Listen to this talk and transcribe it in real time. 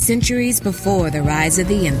centuries before the rise of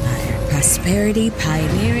the Empire, prosperity,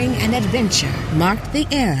 pioneering, and adventure marked the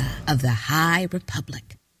era of the High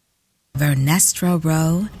Republic. Vernestra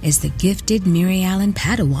Rowe is the gifted Mirialan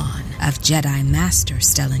Padawan of Jedi Master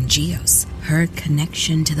Stellan Gios. Her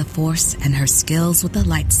connection to the Force and her skills with the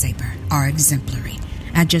lightsaber are exemplary.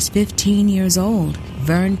 At just 15 years old,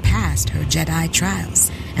 Vern passed her Jedi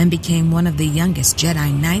trials and became one of the youngest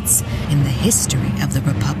Jedi Knights in the history of the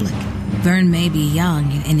Republic. Vern may be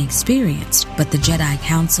young and inexperienced, but the Jedi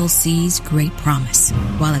Council sees great promise.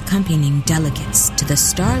 While accompanying delegates to the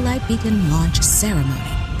Starlight Beacon launch ceremony,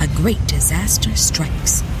 a great disaster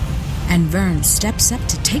strikes, and Vern steps up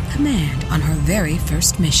to take command on her very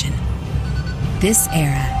first mission. This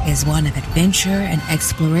era is one of adventure and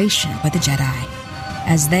exploration for the Jedi,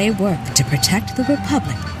 as they work to protect the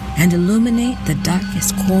Republic and illuminate the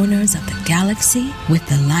darkest corners of the galaxy with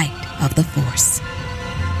the light of the Force.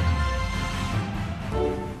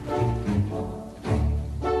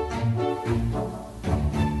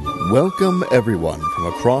 Welcome everyone from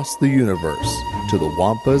across the universe to the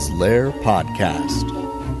Wampa's Lair podcast.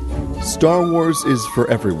 Star Wars is for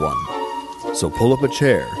everyone, so pull up a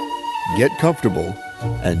chair, get comfortable,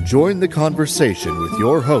 and join the conversation with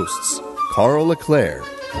your hosts, Carl LeClaire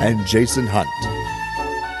and Jason Hunt,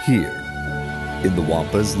 here in the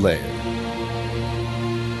Wampa's Lair.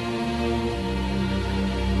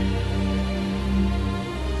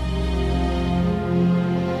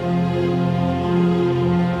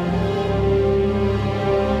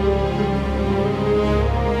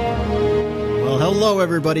 Hello,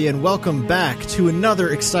 everybody, and welcome back to another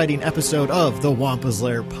exciting episode of the Wampa's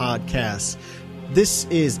Lair podcast. This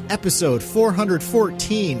is episode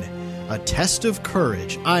 414, A Test of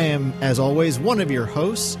Courage. I am, as always, one of your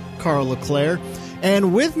hosts, Carl LeClaire,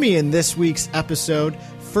 and with me in this week's episode,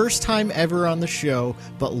 first time ever on the show,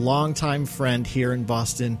 but longtime friend here in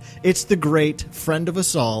Boston, it's the great friend of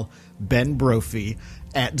us all, Ben Brophy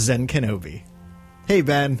at Zen Kenobi. Hey,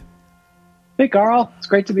 Ben. Hey, Carl. It's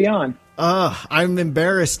great to be on. I'm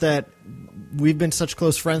embarrassed that we've been such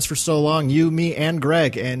close friends for so long, you, me, and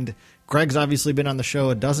Greg, and Greg's obviously been on the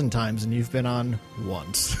show a dozen times, and you've been on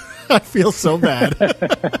once. I feel so bad. But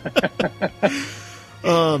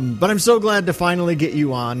I'm so glad to finally get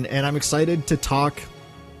you on, and I'm excited to talk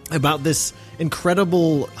about this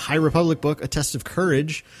incredible High Republic book, A Test of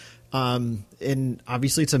Courage. And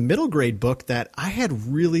obviously it's a middle grade book that I had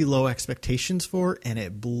really low expectations for, and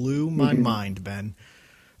it blew my mind, Ben.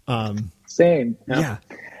 Same. Yeah.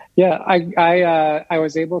 I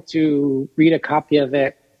was able to read a copy of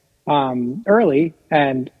it early,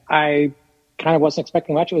 and I kind of wasn't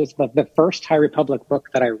expecting much. It was the first High Republic book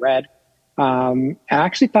that I read. I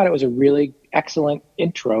actually thought it was a really excellent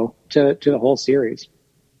intro to the whole series.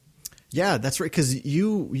 Yeah, that's right. Because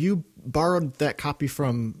you borrowed that copy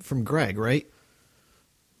from Greg, right?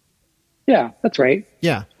 Yeah, that's right.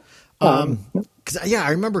 Yeah. I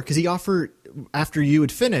remember because he offered, after you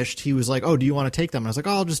had finished, he was like, "Oh, do you want to take them?" And I was like,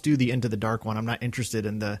 "Oh, I'll just do the Into the Dark one. I'm not interested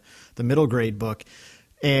in the middle grade book."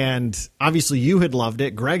 And obviously you had loved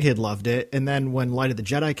it. Greg had loved it. And then when Light of the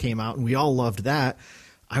Jedi came out and we all loved that,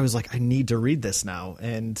 I was like, I need to read this now.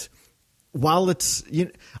 And while it's,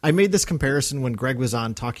 I made this comparison when Greg was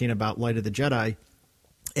on talking about Light of the Jedi,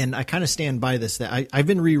 and I kind of stand by this, that I've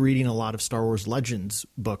been rereading a lot of Star Wars Legends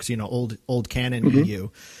books, old canon EU.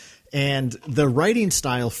 And the writing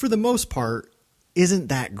style, for the most part, isn't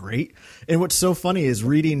that great. And what's so funny is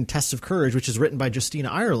reading Test of Courage, which is written by Justina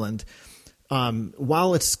Ireland.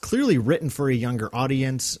 While it's clearly written for a younger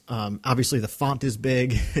audience, obviously the font is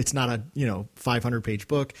big. It's not a 500-page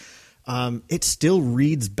book. It still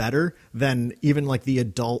reads better than even like the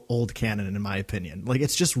adult old canon, in my opinion. Like,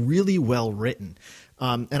 it's just really well written.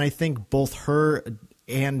 And I think both her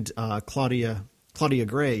and Claudia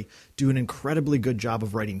Gray do an incredibly good job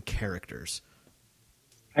of writing characters.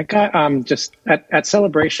 I got just at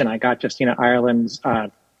Celebration, I got Justina Ireland's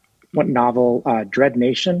novel, Dread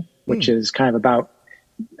Nation, which is kind of about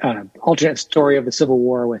alternate story of the Civil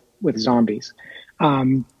War with zombies.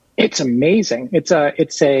 It's amazing. It's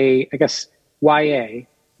a I guess YA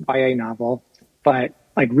novel, but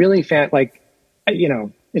like really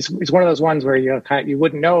it's one of those ones where you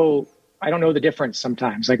wouldn't know. I don't know the difference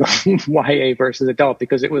sometimes, like YA versus adult,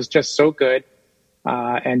 because it was just so good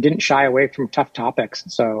and didn't shy away from tough topics.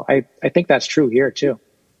 So I think that's true here too.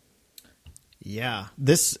 Yeah,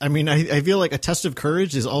 I feel like A Test of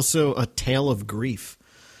Courage is also a tale of grief,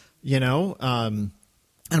 and I'm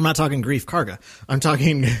not talking grief karga. I'm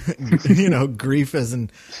talking, grief as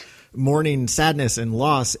in mourning, sadness, and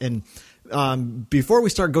loss. And before we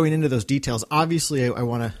start going into those details, obviously I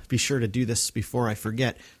want to be sure to do this before I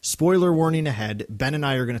forget. Spoiler warning ahead. Ben and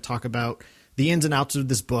I are going to talk about the ins and outs of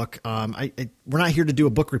this book. We're not here to do a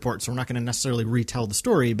book report, so we're not going to necessarily retell the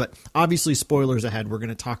story, but obviously spoilers ahead. We're going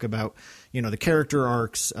to talk about, the character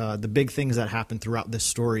arcs, the big things that happen throughout this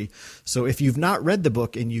story. So if you've not read the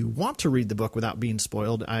book and you want to read the book without being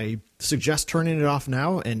spoiled, I suggest turning it off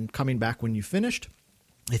now and coming back when you've finished.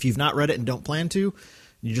 If you've not read it and don't plan to,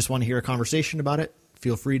 you just want to hear a conversation about it,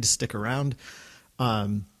 feel free to stick around.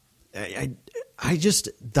 The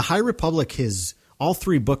High Republic has, all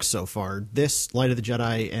three books so far, this, Light of the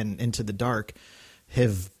Jedi, and Into the Dark,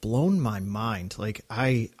 have blown my mind. Like,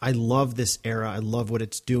 I love this era. I love what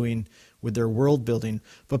it's doing with their world building.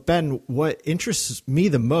 But Ben, what interests me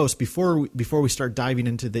the most before we start diving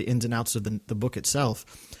into the ins and outs of the book itself,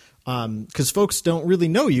 because folks don't really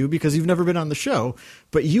know you because you've never been on the show,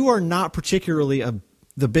 but you are not particularly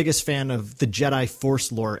the biggest fan of the Jedi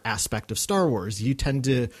Force lore aspect of Star Wars. You tend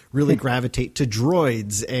to really gravitate to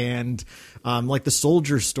droids and like the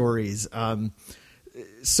soldier stories.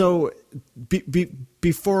 So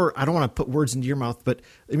before, I don't want to put words into your mouth, but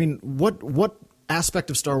I mean, what aspect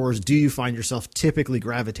of Star Wars do you find yourself typically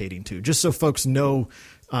gravitating to? Just so folks know,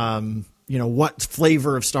 what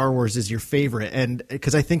flavor of Star Wars is your favorite. And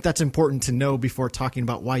because I think that's important to know before talking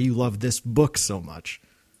about why you love this book so much.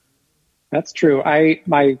 That's true.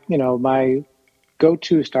 My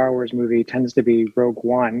go-to Star Wars movie tends to be Rogue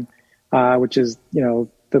One, which is, the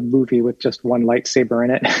movie with just one lightsaber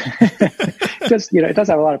in it. It does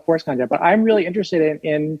have a lot of Force content, but I'm really interested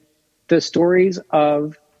in the stories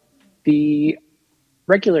of the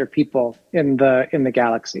regular people in the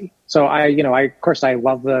galaxy. So of course I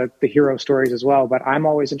love the hero stories as well, but I'm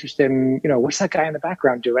always interested in, what's that guy in the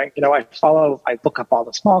background doing? I look up all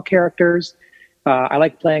the small characters. I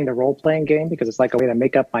like playing the role-playing game because it's like a way to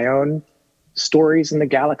make up my own stories in the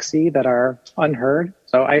galaxy that are unheard.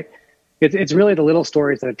 So it's really the little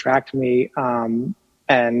stories that attract me. I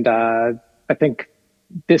think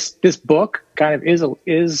this book kind of is a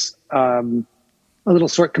little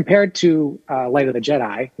sort compared to Light of the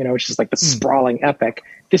Jedi, which is like the sprawling epic.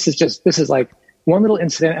 This is like one little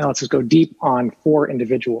incident, and let's just go deep on 4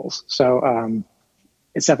 individuals. So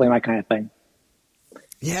it's definitely my kind of thing.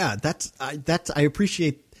 Yeah, I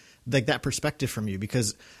appreciate like that perspective from you,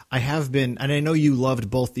 because I have been, and I know you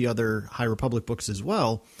loved both the other High Republic books as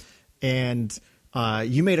well. And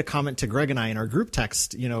you made a comment to Greg and I in our group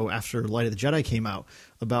text, after Light of the Jedi came out,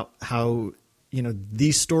 about how,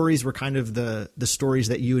 these stories were kind of the stories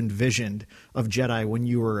that you envisioned of Jedi when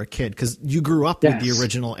you were a kid, because you grew up with the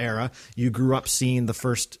original era. You grew up seeing the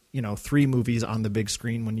first, 3 movies on the big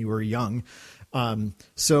screen when you were young.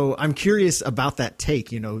 So I'm curious about that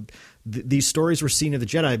take. These stories were seen of the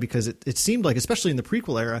Jedi because it seemed like, especially in the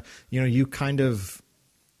prequel era, you kind of,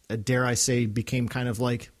 dare I say, became kind of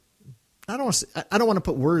like, I don't want to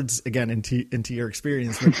put words again into your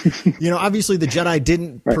experience, but obviously the Jedi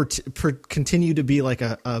didn't continue to be like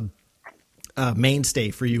a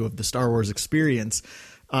mainstay for you of the Star Wars experience.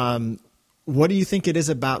 What do you think it is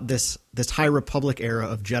about this High Republic era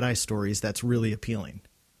of Jedi stories that's really appealing?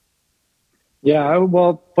 Yeah,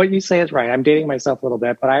 well, what you say is right. I'm dating myself a little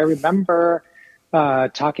bit, but I remember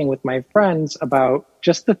talking with my friends about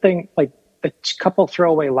just the thing, like the couple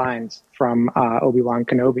throwaway lines from Obi-Wan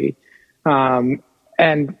Kenobi.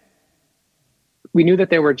 And we knew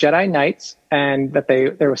that there were Jedi Knights and that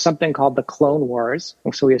there was something called the Clone Wars.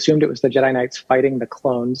 So we assumed it was the Jedi Knights fighting the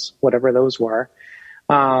clones, whatever those were.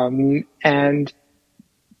 And I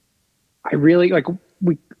really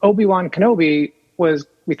Obi-Wan Kenobi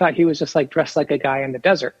we thought he was just like dressed like a guy in the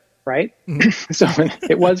desert, right? Mm-hmm. So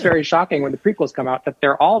it was very shocking when the prequels come out that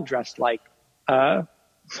they're all dressed like Tatooine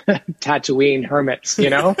hermits,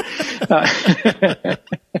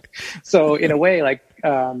 So in a way, like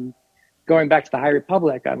going back to the High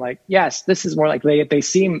Republic, I'm like, yes, this is more like they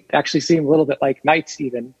actually seem a little bit like knights,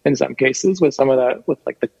 even in some cases, with some of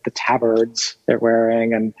the tabards they're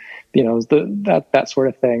wearing, and that sort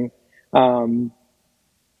of thing.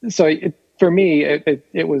 So for me,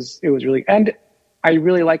 it was really, and I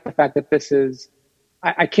really like the fact that this is.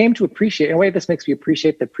 I came to appreciate, in a way, this makes me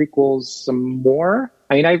appreciate the prequels some more.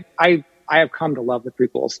 I mean, I have come to love the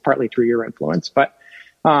prequels partly through your influence, but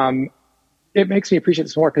it makes me appreciate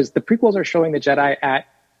this more because the prequels are showing the Jedi at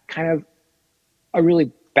kind of a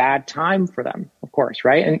really bad time for them, of course,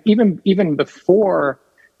 right? And even before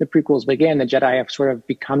the prequels begin, the Jedi have sort of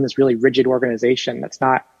become this really rigid organization that's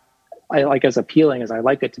not like as appealing as I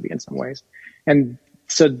like it to be in some ways. And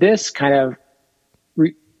so this kind of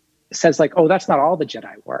says like, oh, that's not all the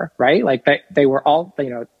Jedi were, right? Like they were all,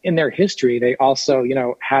 in their history, they also,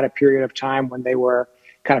 had a period of time when they were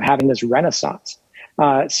kind of having this renaissance.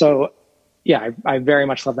 So yeah, I very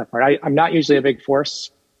much love that part. I'm not usually a big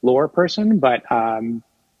Force lore person, but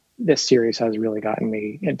this series has really gotten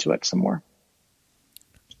me into it some more.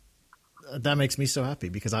 That makes me so happy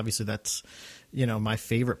because obviously that's, my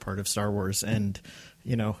favorite part of Star Wars. And,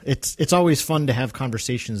 it's always fun to have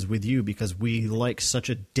conversations with you because we like such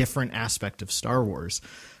a different aspect of Star Wars.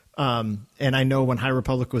 And I know when High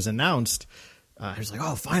Republic was announced, I was like,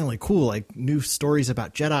 oh, finally, cool. Like new stories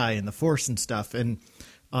about Jedi and the Force and stuff. And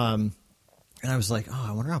I was like, oh,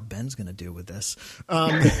 I wonder how Ben's going to do with this.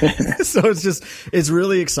 So it's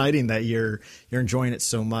really exciting that you're enjoying it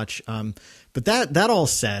so much. But that all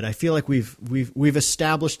said, I feel like we've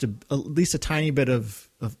established at least a tiny bit of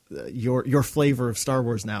your flavor of Star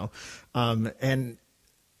Wars now. And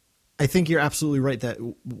I think you're absolutely right that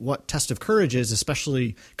what Test of Courage is,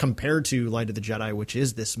 especially compared to Light of the Jedi, which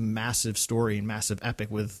is this massive story and massive epic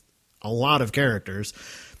with a lot of characters.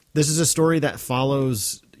 This is a story that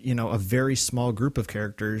follows, a very small group of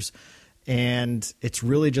characters. And it's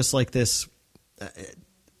really just like this,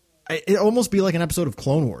 it almost be like an episode of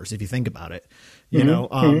Clone Wars, if you think about it,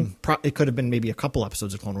 it could have been maybe a couple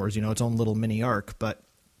episodes of Clone Wars, its own little mini arc, but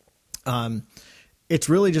it's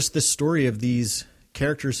really just this story of these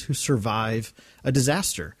characters who survive a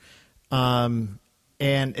disaster. And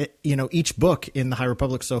each book in the High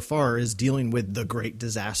Republic so far is dealing with the great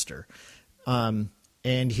disaster.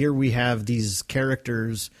 And here we have these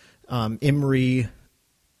characters, Imri,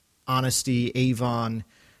 Honesty, Avon,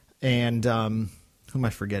 and who am I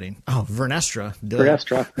forgetting? Oh, Vernestra.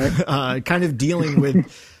 Vernestra. Right? Kind of dealing with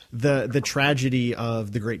the tragedy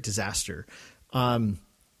of the great disaster.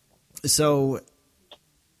 So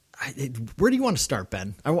where do you want to start,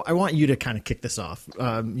 Ben? I want you to kind of kick this off.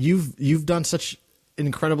 You've done such an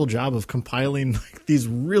incredible job of compiling these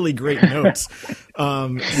really great notes.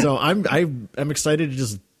 So I'm excited to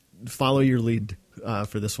just follow your lead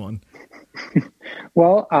for this one.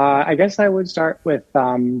 Well, I guess I would start with,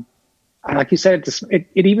 like you said,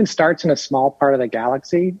 it even starts in a small part of the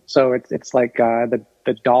galaxy. So it's like the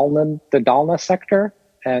Dalna sector,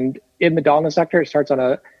 and in the Dalna sector, it starts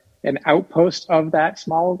on an outpost of that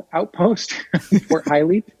small outpost, Fort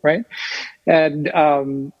Highleap, right?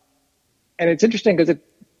 And it's interesting because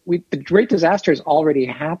the great disaster has already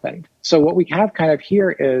happened. So what we have kind of here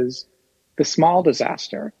is the small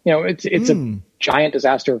disaster. It's a giant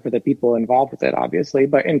disaster for the people involved with it, obviously,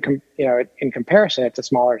 but in comparison, it's a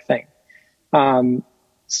smaller thing.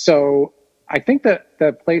 So I think that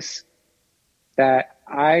the place that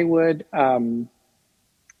I would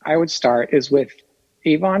start is with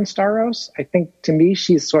Avon Starros. I think to me,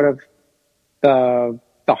 she's sort of the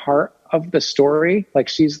heart of the story. Like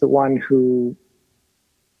she's the one who,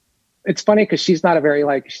 it's funny because she's not a very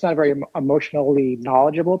emotionally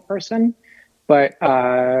knowledgeable person, but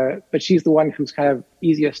she's the one who's kind of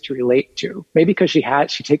easiest to relate to. Maybe because she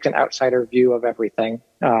takes an outsider view of everything.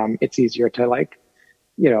 It's easier to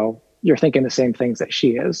you're thinking the same things that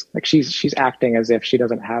she is. Like she's acting as if she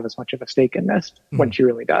doesn't have as much of a stake in this when she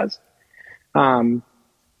really does.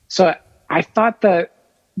 So I thought that,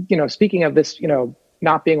 speaking of this,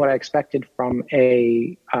 not being what I expected from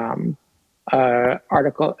a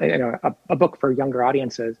article, a book for younger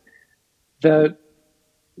audiences, the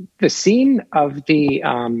scene of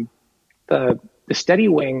the steady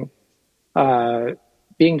wing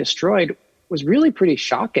being destroyed was really pretty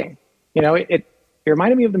shocking. It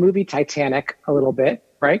reminded me of the movie Titanic a little bit,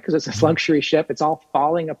 right? Because it's this luxury ship, it's all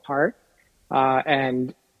falling apart,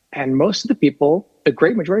 and most of the people, the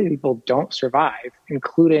great majority of people, don't survive,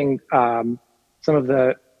 including some of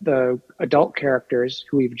the adult characters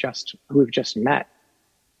who we've just met.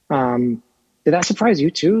 Did that surprise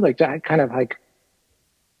you too? Like that kind of like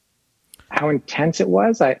how intense it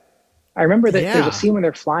was? I remember that there's a scene when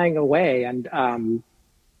they're flying away, and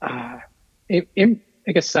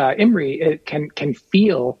Imri can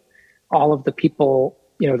feel all of the people,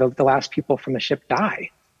 the last people from the ship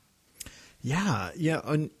die. Yeah.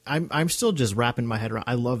 And I'm still just wrapping my head around.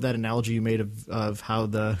 I love that analogy you made of how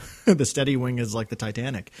the the steady wing is like the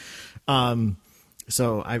Titanic.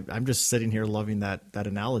 So I'm just sitting here loving that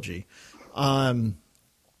analogy. But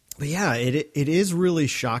yeah, it is really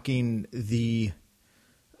shocking the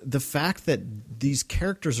fact that these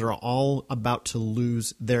characters are all about to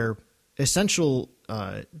lose their essential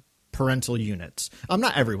parental units.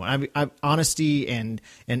 Not everyone. Honesty and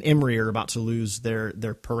Imri are about to lose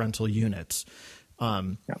their parental units.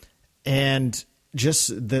 And just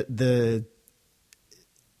and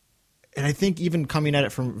I think even coming at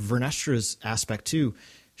it from Vernestra's aspect too,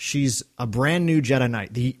 She's a brand new Jedi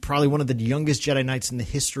Knight, probably one of the youngest Jedi Knights in the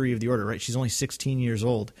history of the Order, right? She's only 16 years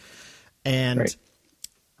old. And right.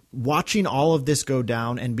 watching all of this go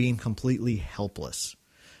down and being completely helpless.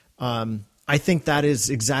 I think that is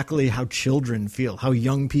exactly how children feel, how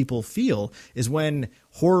young people feel, is when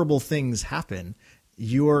horrible things happen,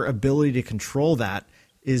 your ability to control that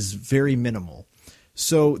is very minimal.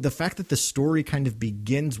 So the fact that the story kind of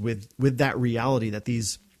begins with that reality that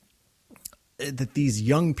these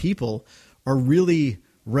young people are really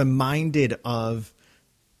reminded of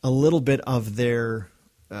a little bit of their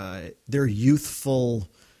youthful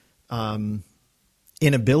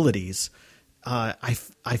inabilities, I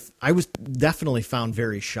was definitely found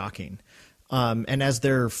very shocking. And as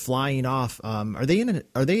they're flying off, are they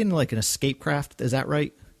in like an escape craft? Is that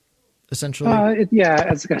right? Essentially,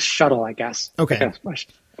 it's like a shuttle, I guess. Okay, like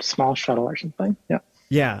a small shuttle or something. Yeah.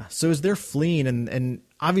 Yeah. So as they're fleeing, and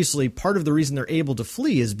obviously part of the reason they're able to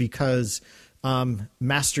flee is because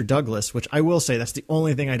Master Douglas, which I will say that's the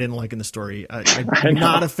only thing I didn't like in the story. I'm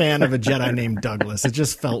not a fan of a Jedi named Douglas. It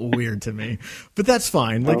just felt weird to me, but that's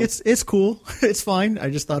fine. Like it's cool. It's fine. I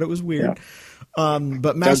just thought it was weird. Yeah.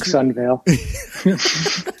 But Master Doug Sunvale.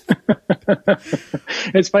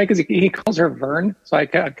 It's funny because he calls her Vern, so I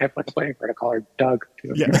kept like waiting for her to call her Doug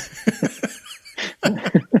too. Yeah.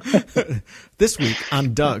 This week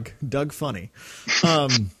on Doug Funny.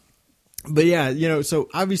 But yeah, so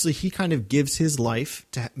obviously he kind of gives his life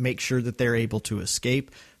to make sure that they're able to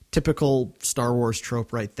escape. Typical Star Wars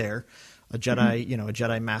trope right there. A Jedi, a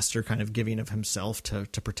Jedi master kind of giving of himself to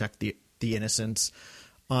protect the innocents.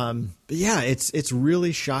 But yeah, it's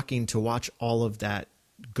really shocking to watch all of that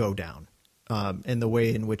go down, and the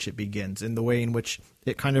way in which it begins, and the way in which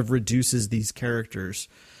it kind of reduces these characters,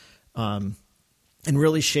 and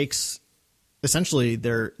really shakes essentially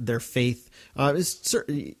their faith.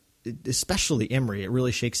 Especially Imri, it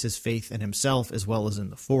really shakes his faith in himself as well as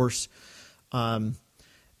in the Force. And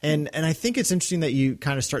I think it's interesting that you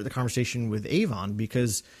kind of start the conversation with Avon,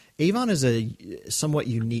 because Avon is a somewhat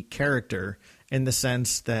unique character in the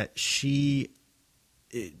sense that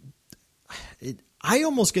I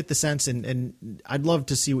almost get the sense, and I'd love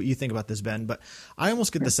to see what you think about this, Ben, but I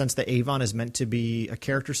almost get the sense that Avon is meant to be a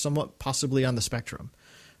character somewhat possibly on the spectrum.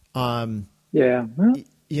 Yeah.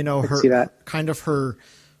 Well, her see that. kind of her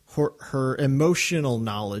emotional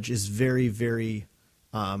knowledge is very, very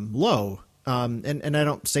low. And I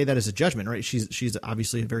don't say that as a judgment, right? She's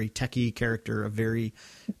obviously a very techie character, a very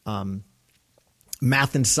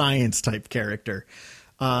math and science type character.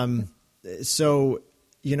 So,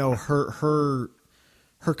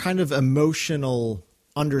 her kind of emotional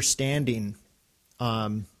understanding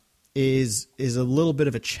is a little bit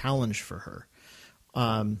of a challenge for her.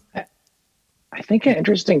 I think an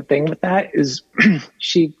interesting thing with that is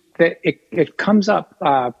it comes up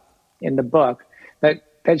in the book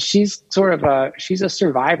that she's she's a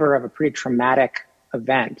survivor of a pretty traumatic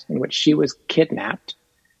event in which she was kidnapped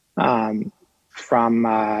from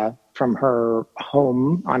her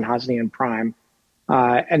home on Hosnian Prime,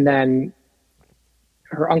 and then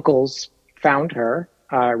her uncles found her,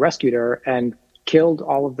 rescued her, and killed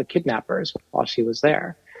all of the kidnappers while she was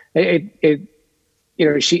there. There's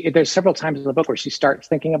several times in the book where she starts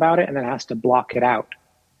thinking about it and then has to block it out.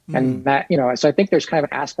 And that, so I think there's kind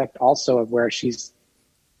of an aspect also of where she's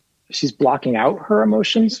blocking out her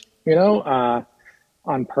emotions, on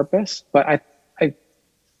purpose. But I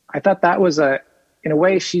thought that was in a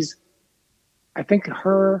way, I think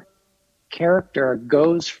her character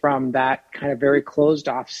goes from that kind of very closed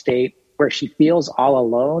off state where she feels all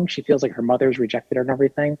alone. She feels like her mother's rejected her and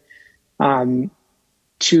everything,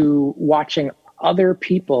 to watching other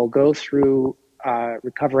people go through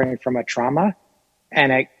recovering from a trauma.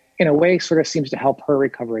 And it, in a way, sort of seems to help her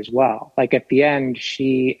recover as well. Like at the end,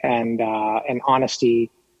 she and Honesty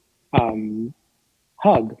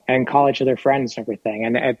hug and call each other friends and everything.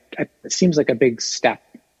 And it seems like a big step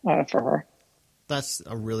for her. That's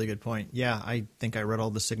a really good point. Yeah, I think I read all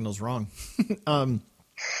the signals wrong.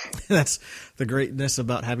 That's the greatness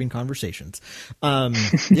about having conversations.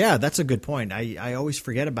 Yeah, that's a good point. I always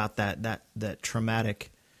forget about that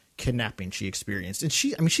traumatic kidnapping she experienced. And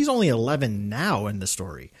she's only 11 now in the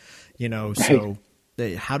story, so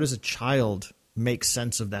how does a child make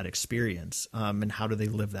sense of that experience? And how do they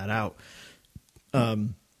live that out?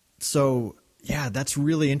 So yeah, that's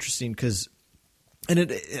really interesting and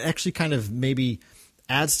it actually kind of maybe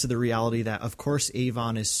adds to the reality that, of course,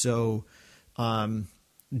 Avon is so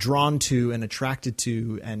drawn to and attracted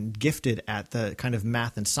to and gifted at the kind of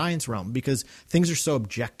math and science realm, because things are so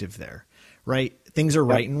objective there, right? Things are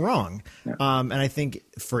right and wrong. Yeah. And I think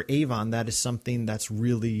for Avon, that is something that's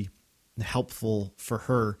really helpful for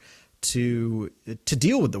her to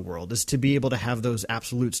deal with the world, is to be able to have those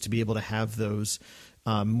absolutes, to be able to have those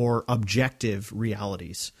more objective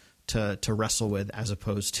realities to wrestle with, as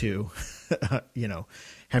opposed to,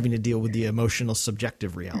 having to deal with the emotional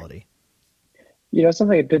subjective reality.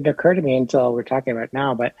 Something that didn't occur to me until we're talking about it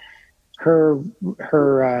now, but her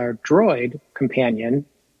droid companion,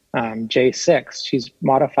 J6, she's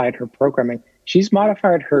modified her programming. She's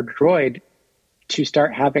modified her droid to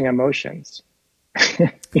start having emotions.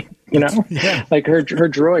 Yeah. Like her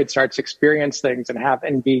droid starts to experience things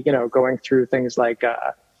and be going through things like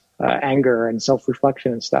anger and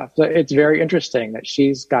self-reflection and stuff. So it's very interesting that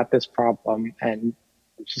she's got this problem, and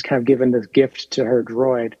she's kind of given this gift to her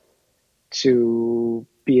droid to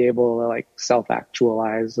be able to like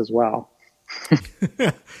self-actualize as well.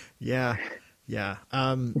 Yeah.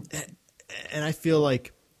 And I feel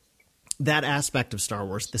like that aspect of Star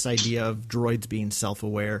Wars, this idea of droids being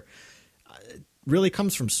self-aware, really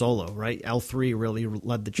comes from Solo, right? L3 really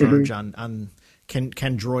led the charge on can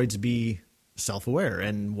droids be self-aware,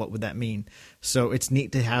 and what would that mean? So it's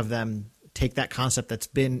neat to have them take that concept that's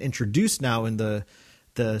been introduced now in the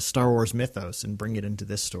Star Wars mythos and bring it into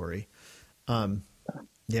this story. So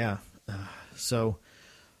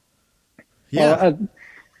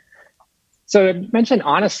I mentioned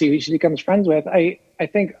Honesty, who she becomes friends with. I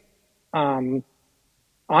think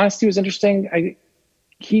Honesty was interesting.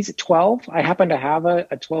 He's 12. I happen to have a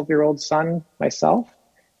 12-year-old son myself.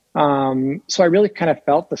 So I really kind of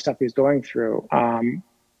felt the stuff he was going through. And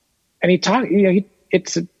he talked,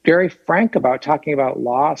 it's very frank about talking about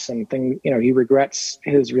loss and things. He regrets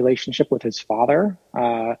his relationship with his father.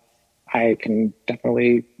 I can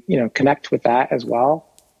definitely, connect with that as well.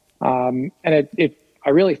 And I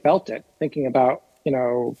really felt it, thinking about,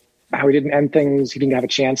 how he didn't end things. He didn't have a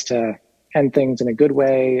chance to end things in a good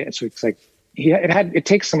way. So it's like, it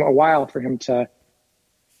takes him a while for him to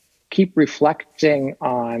keep reflecting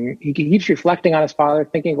on, he keeps reflecting on his father,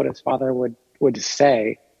 thinking what his father would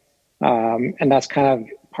say. And that's kind of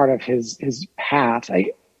part of his path.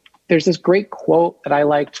 There's this great quote that I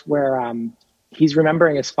liked where, he's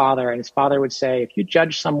remembering his father, and his father would say, if you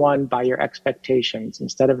judge someone by your expectations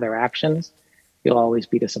instead of their actions, you'll always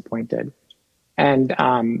be disappointed. And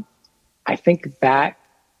I think that's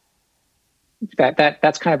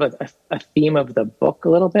kind of a theme of the book a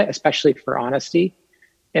little bit, especially for Honesty,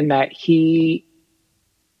 in that he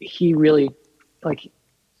really, like,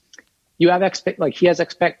 he has a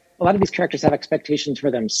lot of these characters have expectations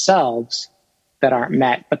for themselves that aren't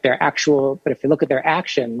met, but if you look at their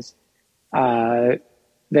actions,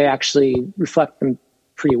 they actually reflect them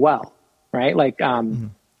pretty well, right? Like,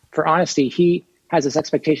 for Honesty, he has this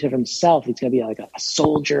expectation of himself. He's going to be like a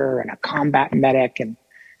soldier and a combat medic. And,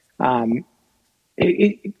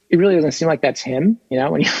 it really doesn't seem like that's him,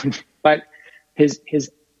 but his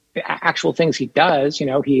actual things he does,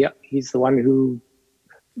 he's the one who,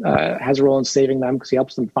 has a role in saving them because he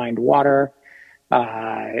helps them find water.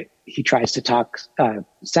 He tries to talk,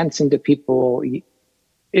 sense into people.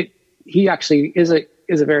 He actually is a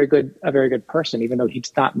very good person, even though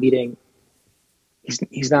he's not meeting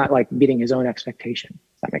his own expectation.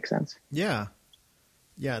 Does that make sense? Yeah.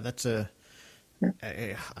 That's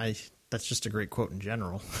that's just a great quote in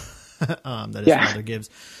general. That his father gives.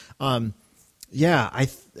 What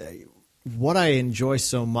I enjoy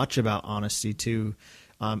so much about Honesty too.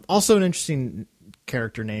 Also an interesting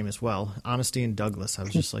character name as well. Honesty and Douglas. I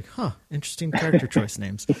was just like, interesting character choice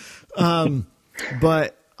names.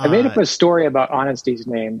 But I made up a story about Honesty's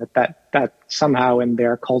name that somehow in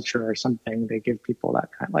their culture or something, they give people that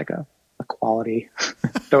kind of like a quality.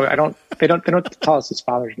 So they don't tell us his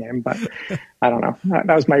father's name, but I don't know.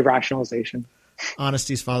 That was my rationalization.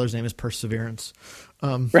 Honesty's father's name is Perseverance.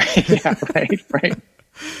 Right. Yeah. Right.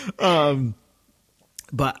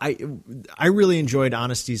 But I really enjoyed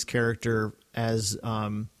Honesty's character as,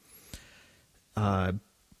 oh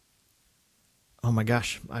my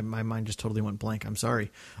gosh, my mind just totally went blank. I'm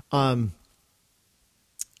sorry. I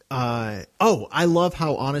love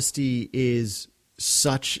how Honesty is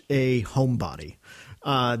such a homebody.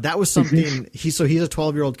 That was something he's a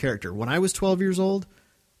 12-year-old character. When I was 12 years old,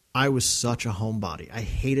 I was such a homebody. I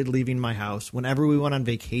hated leaving my house. Whenever we went on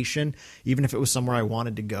vacation, even if it was somewhere I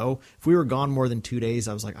wanted to go, if we were gone more than 2 days,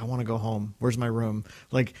 I was like, I want to go home. Where's my room?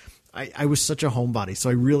 Like, I was such a homebody. So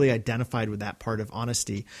I really identified with that part of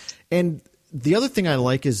Honesty. And the other thing I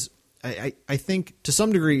like is I think to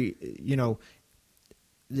some degree,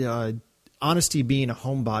 Honesty being a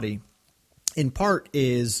homebody in part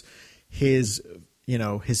is his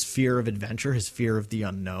fear of adventure, his fear of the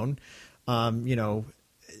unknown,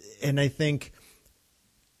 and I think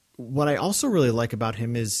what I also really like about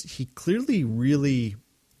him is he clearly really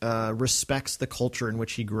respects the culture in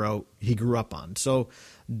which he grew up on. So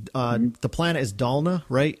the planet is Dalna,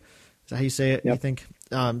 right? Is that how you say it? Yep. I think.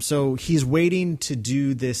 So he's waiting to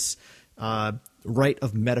do this rite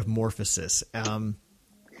of metamorphosis, and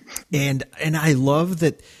I love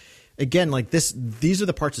that. Again, like these are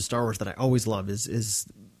the parts of Star Wars that I always love. Is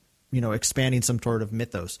expanding some sort of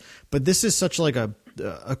mythos, but this is such like a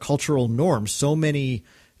cultural norm. So many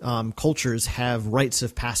cultures have rites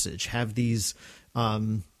of passage, have these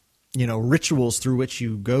rituals through which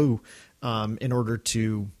you go in order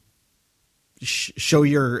to show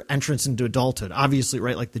your entrance into adulthood. Obviously,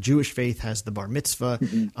 right? Like the Jewish faith has the bar mitzvah,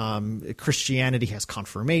 Christianity has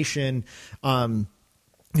confirmation. So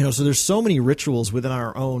there's so many rituals within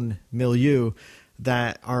our own milieu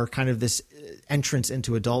that are kind of this entrance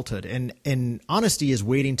into adulthood, and Honesty is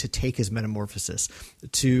waiting to take his metamorphosis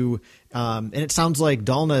to, and it sounds like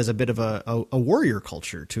Dalna is a bit of a warrior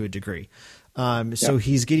culture to a degree. So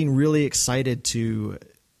he's getting really excited to,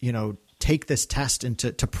 take this test and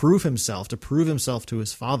to prove himself to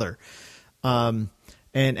his father. And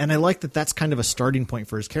I like that that's kind of a starting point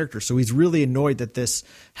for his character. So he's really annoyed that this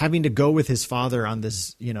having to go with his father on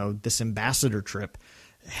this, this ambassador trip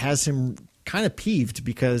has him kind of peeved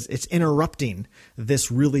because it's interrupting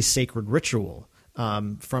this really sacred ritual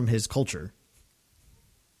from his culture.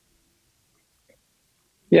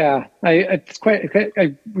 Yeah, it's quite.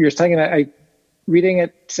 We were saying that reading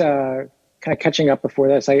it, kind of catching up before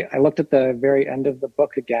this. I looked at the very end of the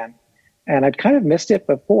book again, and I'd kind of missed it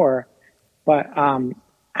before, but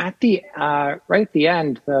at the right at the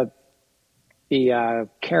end, the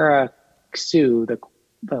Kara Xu, the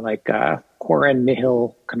Quarren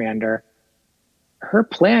Nihil commander, her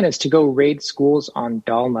plan is to go raid schools on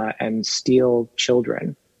Dalna and steal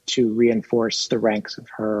children to reinforce the ranks of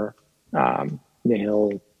her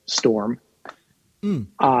Nihil storm.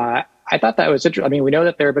 I thought that was interesting. I mean, we know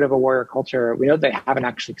that they're a bit of a warrior culture. We know they haven't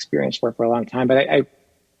actually experienced war for a long time, but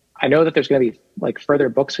I know that there's going to be like further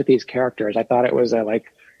books with these characters. I thought it was a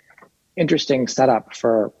interesting setup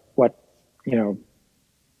for what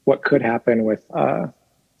could happen with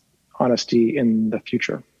Honesty in the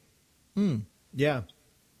future. Yeah.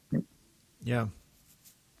 Yeah.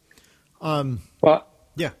 Well,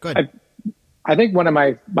 yeah, go ahead. I think one of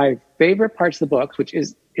my favorite parts of the book, which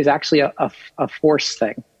is actually a Force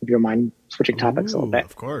thing, if you don't mind switching topics a little bit.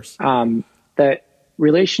 Of course. The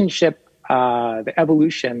relationship, the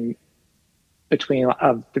evolution between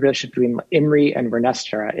Imri and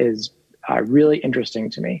Vernestra is really interesting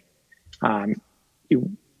to me.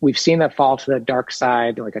 We've seen that fall to the dark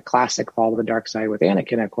side, like a classic fall to the dark side with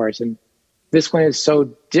Anakin, of course, and this one is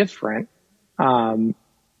so different.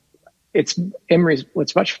 It's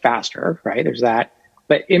much faster, right? There's that,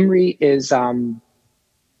 but Imri is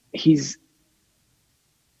he's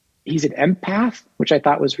an empath, which I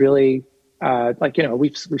thought was really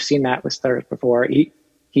we've seen that with Star Wars before.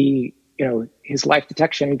 He his life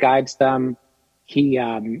detection guides them.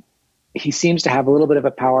 He seems to have a little bit of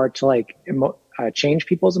a power to change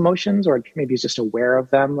people's emotions, or maybe he's just aware of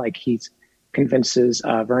them. Like he convinces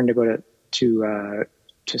Vern to go to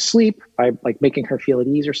sleep by making her feel at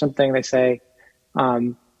ease or something, they say.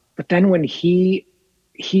 But then when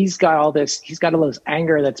he's got all this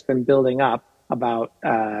anger that's been building up about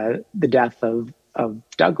the death of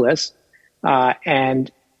Douglas,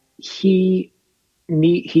 and he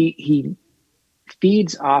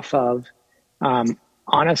feeds off of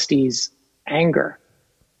Honesty's anger.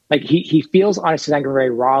 Like he feels Honesty's anger very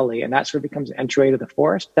rawly, and that sort of becomes an entryway to the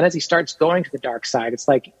Force. Then as he starts going to the dark side, it's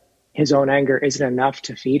like his own anger isn't enough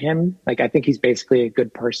to feed him. I think he's basically a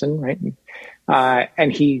good person, right?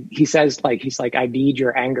 And he says I need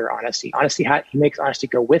your anger, Honesty. He makes Honesty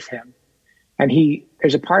go with him, and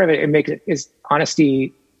there's a part of it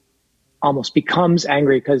Honesty almost becomes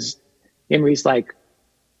angry because Imri's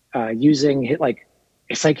using it,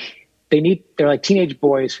 it's like they're like teenage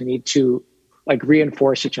boys who need to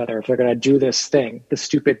reinforce each other if they're going to do this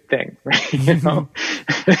stupid thing,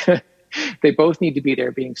 right? They both need to be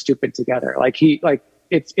there being stupid together.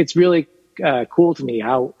 It's really cool to me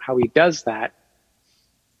how he does that.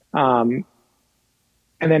 And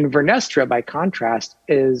then Vernestra, by contrast,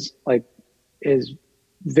 is a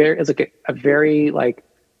very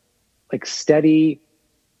steady,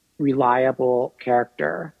 reliable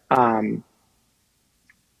character.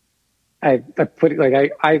 I put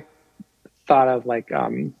it I thought of I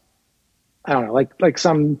don't know,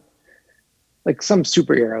 some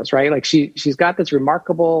superheroes, right? She's got this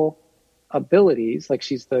remarkable abilities.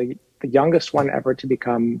 She's the youngest one ever to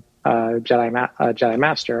become a Jedi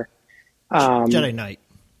Master. Jedi Knight.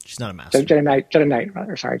 She's not a master. Jedi Knight,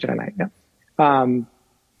 rather. Sorry, Jedi Knight. Yeah.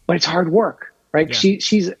 But it's hard work, right?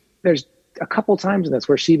 Yeah. There's a couple times in this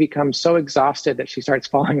where she becomes so exhausted that she starts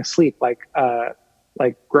falling asleep, like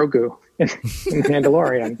Grogu in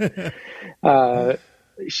Mandalorian.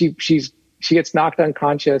 She gets knocked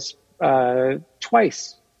unconscious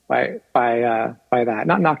twice by that.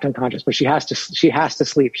 Not knocked unconscious, but she has to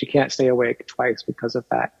sleep. She can't stay awake twice because of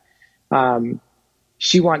that.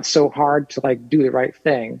 She wants so hard to like do the right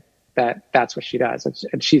thing that's what she does,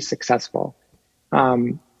 and she's successful.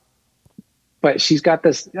 But she's got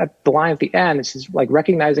this at the line at the end. She's like,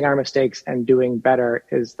 recognizing our mistakes and doing better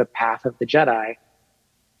is the path of the Jedi.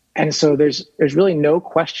 And so there's really no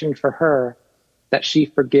question for her that she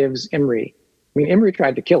forgives Imri. I mean, Imri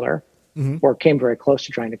tried to kill her, or came very close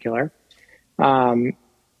to trying to kill her.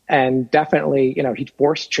 And definitely, he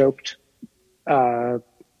force choked one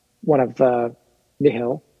of the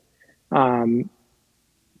Nihil.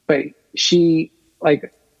 But she, I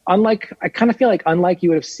kind of feel like unlike you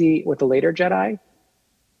would have seen with the later Jedi,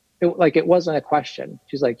 it wasn't a question.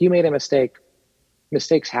 She's like, you made a mistake.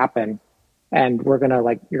 Mistakes happen, and you're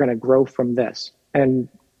gonna grow from this. And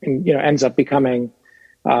ends up becoming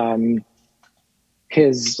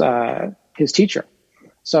his teacher.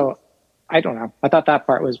 So I don't know. I thought that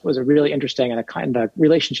part was a really interesting, and the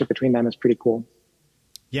relationship between them is pretty cool.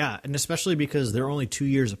 Yeah, and especially because they're only 2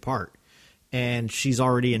 years apart. And she's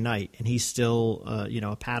already a knight, and he's still, a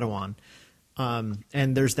Padawan.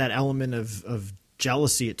 And there's that element of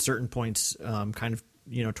jealousy at certain points, kind of,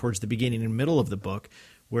 towards the beginning and middle of the book,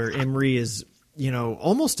 where Imri is,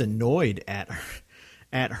 almost annoyed at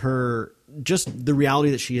her, just the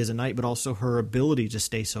reality that she is a knight, but also her ability to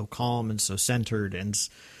stay so calm and so centered and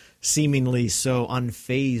seemingly so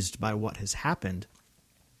unfazed by what has happened.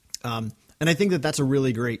 And I think that that's a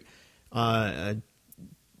really great,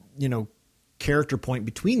 character point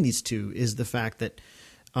between these two, is the fact that,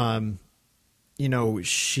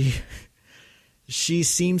 she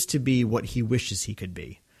seems to be what he wishes he could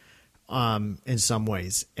be, in some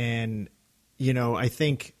ways. And, I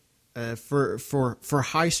think, for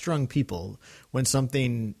high strung people, when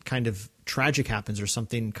something kind of tragic happens or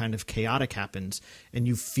something kind of chaotic happens, and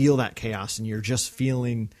you feel that chaos and you're just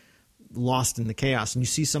feeling lost in the chaos, and you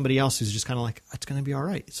see somebody else who's just kind of like, it's going to be all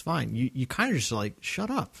right, it's fine, you kind of just like, shut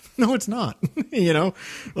up. No, it's not. You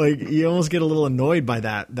almost get a little annoyed by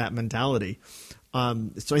that mentality.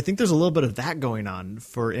 So I think there's a little bit of that going on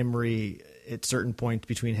for Imri at certain points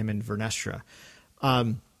between him and Vernestra.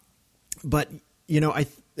 But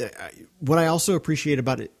what I also appreciate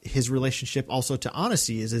about his relationship also to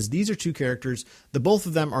Honesty is these are two characters, the both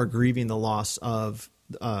of them are grieving the loss of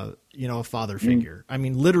a father figure. I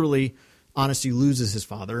mean, literally, Honesty loses his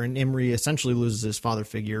father, and Imri essentially loses his father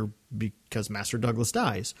figure because Master Douglas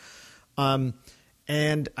dies.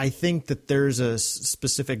 And I think that there's a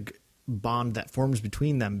specific bond that forms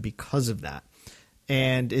between them because of that.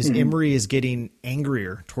 And as Imri is getting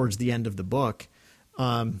angrier towards the end of the book,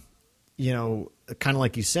 kind of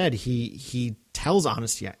like you said, he tells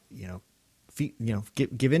Honesty,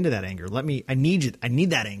 give into that anger. I need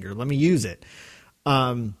that anger. Let me use it.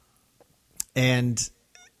 And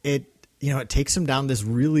it takes him down this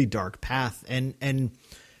really dark path. And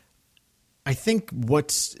I think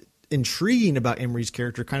what's intriguing about Imri's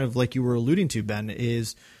character, kind of like you were alluding to, Ben,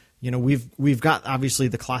 is, we've got obviously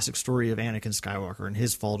the classic story of Anakin Skywalker and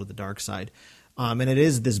his fall to the dark side. And it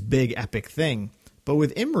is this big epic thing, but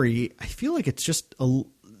with Imri, I feel like it's just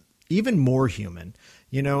even more human.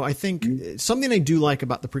 I think something I do like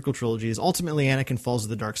about the prequel trilogy is ultimately Anakin falls to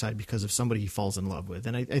the dark side because of somebody he falls in love with.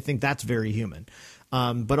 And I think that's very human.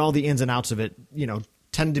 But all the ins and outs of it,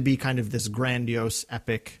 tend to be kind of this grandiose,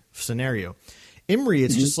 epic scenario. Imri,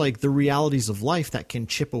 it's just like the realities of life that can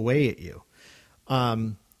chip away at you.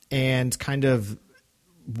 And kind of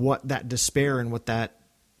what that despair and what that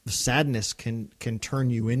sadness can turn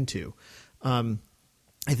you into, I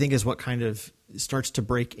think is what kind of starts to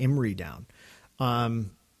break Imri down.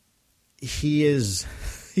 He's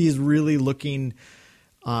really looking,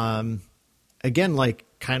 again, like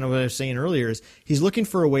kind of what I was saying earlier, is he's looking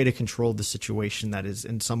for a way to control the situation that is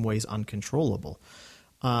in some ways uncontrollable.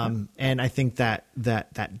 And I think that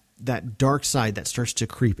dark side that starts to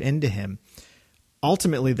creep into him,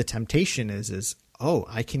 ultimately the temptation is,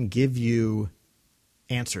 I can give you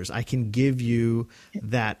answers. I can give you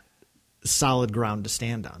that solid ground to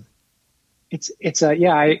stand on. It's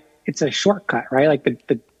a shortcut, right? Like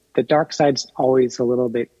the dark side's always a little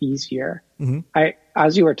bit easier.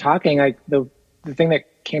 As you were talking, the thing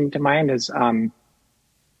that came to mind is,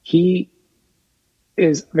 he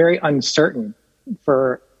is very uncertain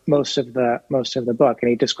for most of the book, and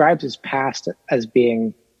he describes his past as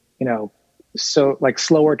being so like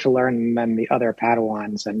slower to learn than the other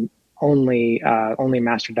Padawans, and only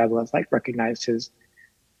Master Douglas like recognized his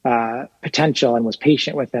potential and was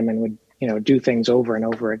patient with him and would, do things over and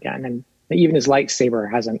over again. And even his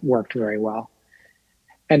lightsaber hasn't worked very well.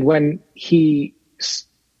 And when he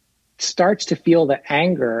starts to feel the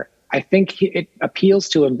anger, I think it appeals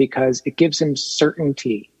to him because it gives him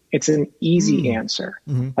certainty. It's an easy answer.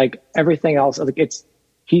 Mm-hmm. Like everything else,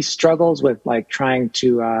 he struggles with like trying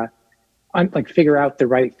to figure out the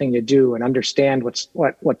right thing to do and understand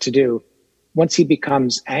what to do. Once he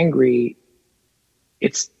becomes angry,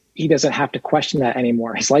 he doesn't have to question that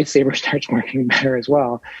anymore. His lightsaber starts working better as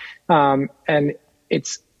well. And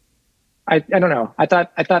I don't know. I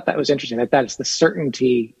thought that was interesting. That is the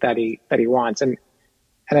certainty that he wants. And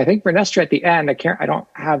I think Vernestra at the end, I don't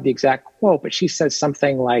have the exact quote, but she says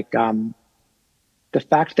something like, the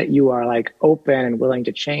fact that you are like open and willing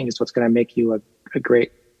to change is what's going to make you a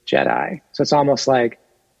great Jedi. So it's almost like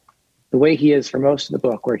the way he is for most of the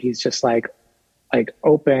book, where he's just like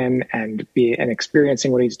open and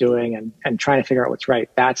experiencing what he's doing and trying to figure out what's right.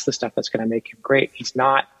 That's the stuff that's going to make him great. He's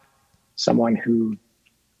not someone who,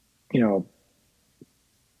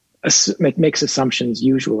 makes assumptions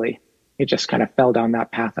usually. He just kind of fell down that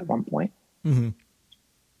path at one point. Mm-hmm.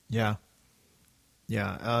 Yeah.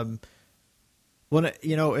 Yeah.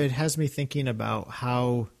 It has me thinking about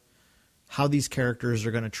how these characters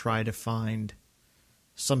are going to try to find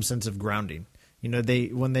some sense of grounding.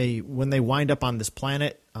 When they wind up on this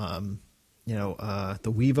planet, the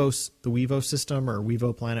Wevo system or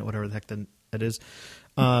Wevo planet, whatever the heck that is.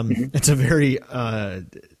 It's a very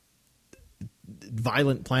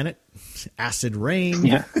violent planet, acid rain,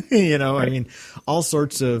 yeah. Right. I mean, all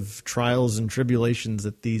sorts of trials and tribulations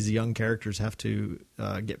that these young characters have to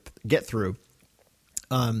get through.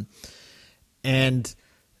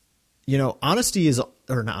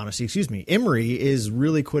 Imri is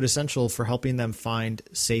really quintessential for helping them find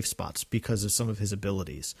safe spots because of some of his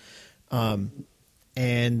abilities. I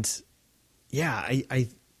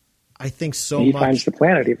think he finds the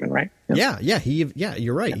planet even, right? Yeah.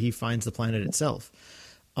 You're right. He finds the planet itself.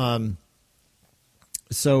 So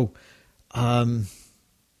I'm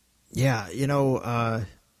gonna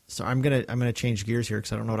change gears here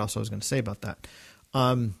because I don't know what else I was going to say about that.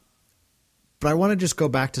 But I want to just go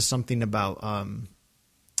back to something about, oh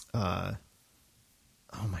my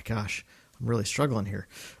gosh, I'm really struggling here.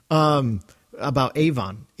 About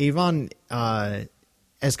Avon. Avon,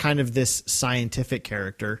 as kind of this scientific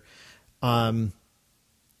character, I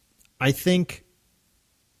think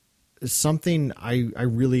something I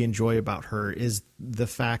really enjoy about her is the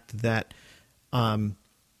fact that,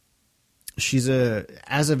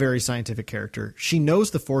 as a very scientific character, she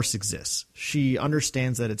knows the Force exists. She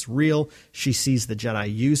understands that it's real. She sees the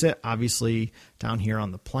Jedi use it, obviously down here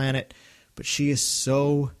on the planet, but she is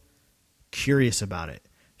so curious about it.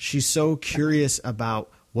 She's so curious about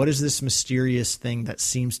what is this mysterious thing that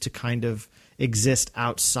seems to kind of exist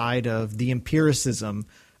outside of the empiricism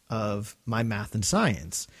of my math and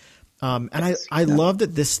science. And I love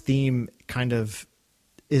that this theme kind of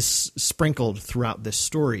is sprinkled throughout this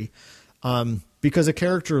story. Because a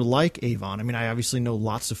character like Avon, I mean, I obviously know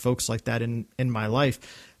lots of folks like that in my life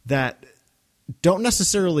that don't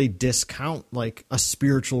necessarily discount like a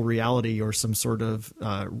spiritual reality or some sort of,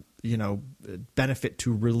 benefit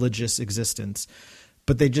to religious existence,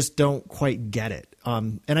 but they just don't quite get it.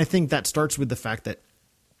 And I think that starts with the fact that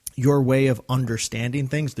your way of understanding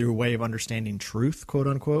things, your way of understanding truth, quote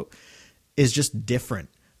unquote, is just different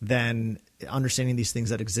than understanding these things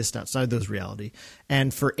that exist outside those reality.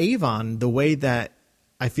 And for Avon, the way that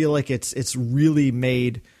I feel like it's really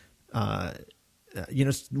made,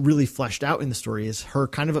 really fleshed out in the story is her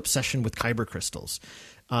kind of obsession with kyber crystals.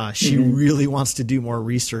 She really wants to do more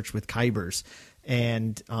research with kybers.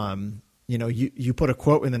 And, you put a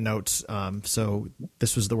quote in the notes. So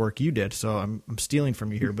this was the work you did. So I'm stealing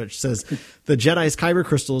from you here, but it says the Jedi's kyber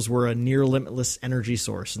crystals were a near limitless energy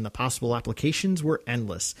source and the possible applications were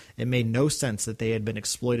endless. It made no sense that they had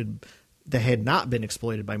not been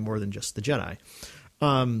exploited by more than just the Jedi.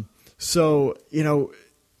 I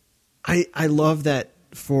love that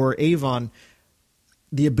for Avon,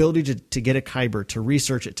 the ability to get a kyber, to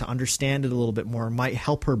research it, to understand it a little bit more might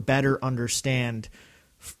help her better understand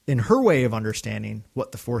in her way of understanding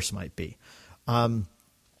what the Force might be.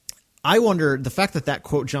 I wonder, the fact that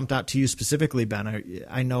quote jumped out to you specifically, Ben,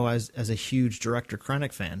 I know as a huge Director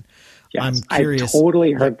Krennic fan, yes, I'm curious. I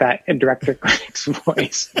totally heard that in Director Krennic's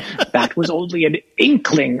voice. That was only an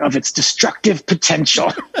inkling of its destructive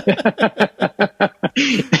potential.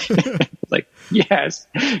 Like, yes,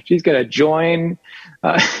 she's going to join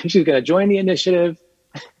the initiative.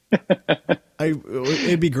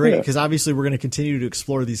 It'd be great because obviously we're going to continue to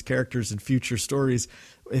explore these characters in future stories.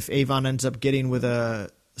 If Avon ends up getting with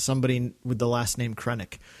somebody with the last name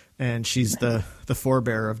Krennic, and she's the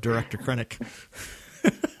forebearer of Director Krennic.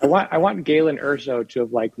 I want Galen Erso to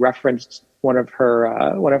have like referenced one of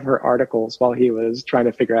her articles while he was trying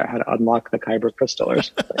to figure out how to unlock the Kyber crystal or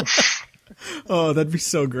something. Oh, that'd be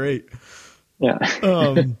so great. Yeah.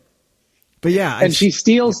 But yeah, and she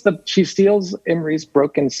steals Imri's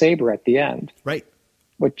broken saber at the end. Right.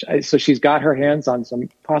 So she's got her hands on some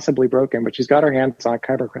possibly broken, but she's got her hands on a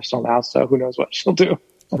Kyber crystal now. So who knows what she'll do?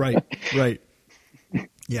 Right.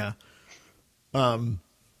 Yeah.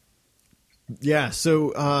 Yeah.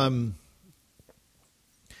 So,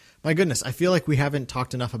 my goodness, I feel like we haven't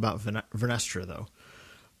talked enough about Vernestra though.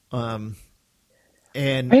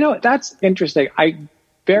 And that's interesting. I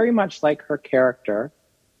very much like her character,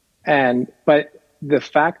 but the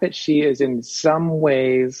fact that she is in some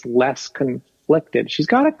ways less conflicted. She's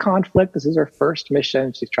got a conflict. This is her first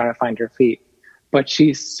mission. She's trying to find her feet, but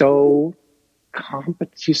she's so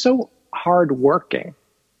competent. She's so hardworking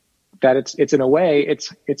that it's in a way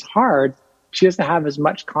it's hard. She doesn't have as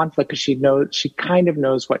much conflict because she kind of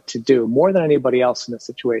knows what to do more than anybody else in the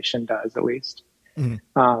situation does, at least.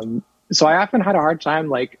 Mm-hmm. So I often had a hard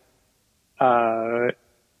time, I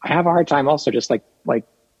have a hard time also just like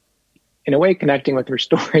in a way connecting with her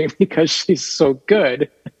story because she's so good.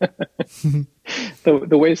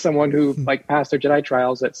 the way someone who passed their Jedi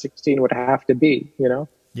trials at 16 would have to be,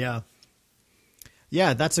 Yeah.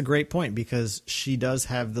 Yeah, that's a great point because she does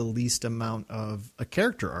have the least amount of a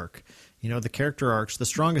character arc. The character arcs, the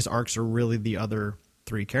strongest arcs are really the other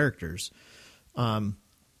three characters.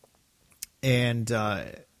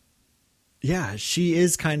 Yeah, she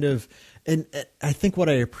is kind of, and I think what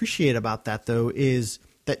I appreciate about that though is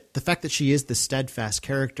that the fact that she is the steadfast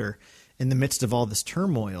character in the midst of all this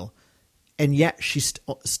turmoil, and yet she's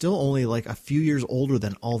still only like a few years older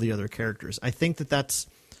than all the other characters. I think that that's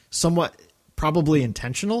somewhat probably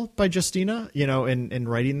intentional by Justina, in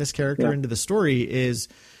writing this character into the story is,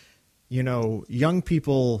 young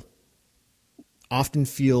people often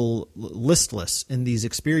feel listless in these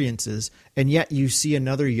experiences. And yet you see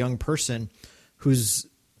another young person who's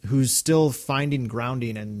still finding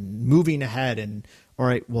grounding and moving ahead and, all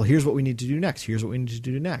right, well, here's what we need to do next. Here's what we need to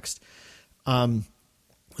do next. So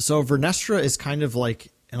Vernestra is kind of like,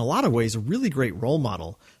 in a lot of ways, a really great role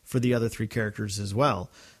model for the other three characters as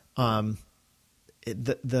well. The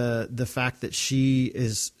fact that she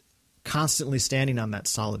is constantly standing on that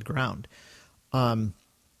solid ground. And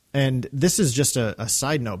this is just a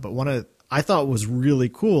side note, but I thought was really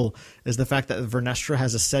cool is the fact that Vernestra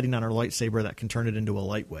has a setting on her lightsaber that can turn it into a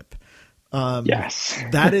light whip. Yes,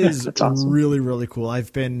 that is awesome. Really, really cool.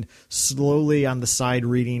 I've been slowly on the side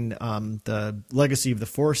reading the Legacy of the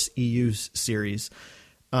Force EU series,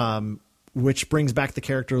 which brings back the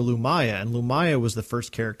character Lumaya, and Lumaya was the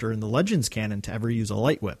first character in the Legends canon to ever use a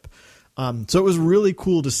light whip. So it was really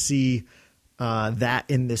cool to see that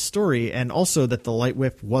in this story, and also that the light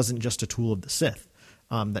whip wasn't just a tool of the Sith,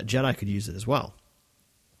 that Jedi could use it as well.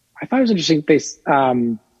 I thought it was interesting.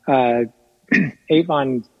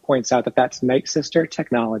 Avon points out that that's Night Sister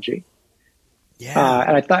technology. Yeah.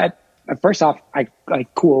 And I thought, first off,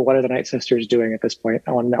 cool. What are the Night Sisters doing at this point?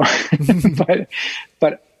 I want to know.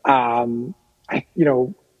 but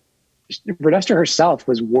Vernestra herself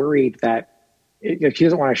was worried that she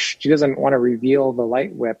doesn't want to reveal the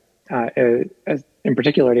light whip, in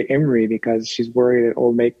particular to Imri, because she's worried it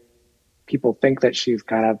will make people think that she's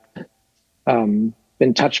kind of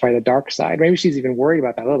been touched by the dark side. Maybe she's even worried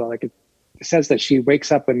about that a little bit. It says that she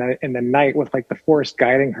wakes up in the night with the Force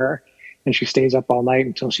guiding her, and she stays up all night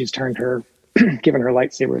until she's given her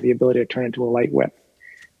lightsaber the ability to turn into a light whip.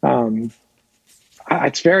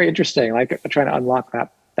 It's very interesting. Trying to unlock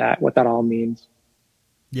that what that all means.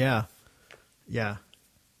 Yeah. It's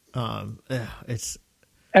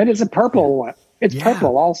a purple one. It's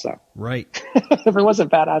purple also. Right. If it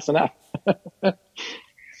wasn't badass enough.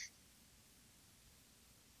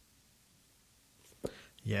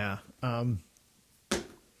 Yeah.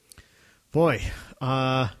 Boy.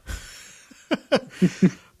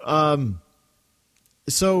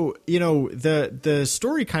 So, the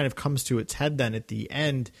story kind of comes to its head then at the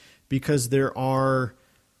end, because there are,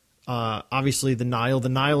 obviously the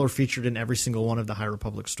Nihil are featured in every single one of the High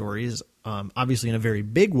Republic stories, obviously in a very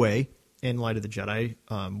big way in Light of the Jedi,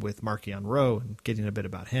 with Marchion Ro and getting a bit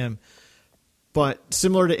about him. But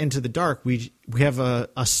similar to Into the Dark, we have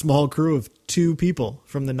a small crew of 2 people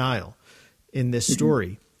from the Nihil in this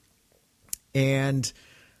story. And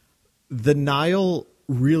the Nihil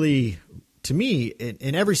really, to me,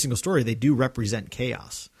 in every single story, they do represent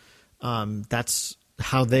chaos. That's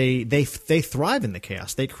how they thrive in the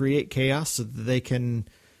chaos. They create chaos so that they can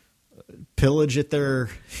pillage at their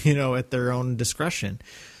own discretion.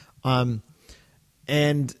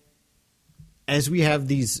 And as we have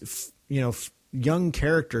these, young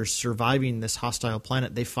characters surviving this hostile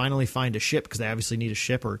planet, they finally find a ship because they obviously need a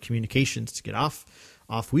ship or communications to get off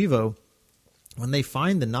Wevo. When they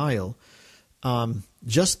find the Nile,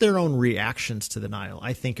 just their own reactions to the Nile,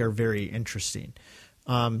 I think, are very interesting.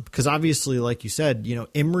 Because obviously, like you said,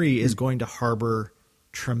 Imri is going to harbor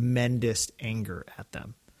tremendous anger at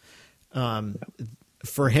them.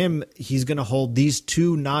 For him, he's going to hold these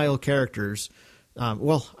two Nile characters.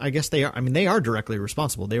 Well, I guess they are. I mean, they are directly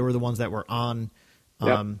responsible. They were the ones that were on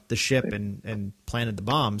the ship and planted the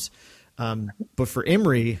bombs. But for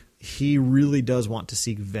Imri, he really does want to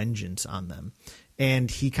seek vengeance on them.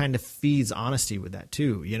 And he kind of feeds honesty with that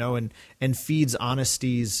too, and feeds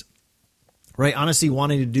honesty's right. Honesty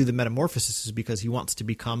wanting to do the metamorphosis is because he wants to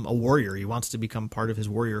become a warrior. He wants to become part of his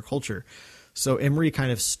warrior culture. So Imri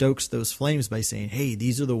kind of stokes those flames by saying, hey,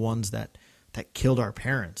 these are the ones that killed our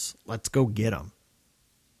parents. Let's go get them.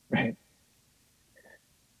 Right.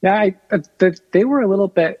 Yeah, they were a little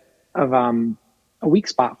bit of a weak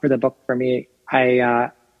spot for the book for me.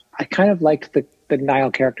 I kind of liked the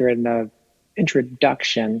Nile character in the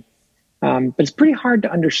introduction, but it's pretty hard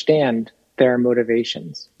to understand their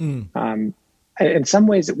motivations. In some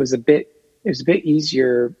ways, it was a bit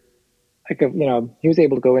easier. Like he was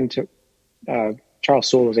able to go into Charles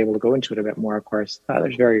Soule was able to go into it a bit more. Of course,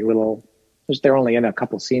 there's very little. They're only in a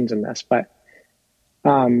couple scenes in this, but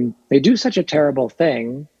they do such a terrible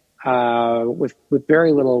thing with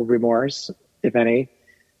very little remorse, if any,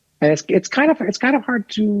 and it's kind of hard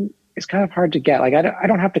to get. Like I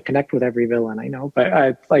don't have to connect with every villain, I know, but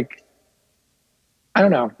I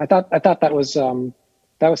don't know. I thought that was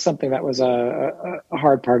something that was a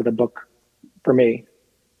hard part of the book for me.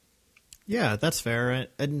 Yeah, that's fair.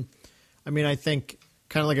 And I mean, I think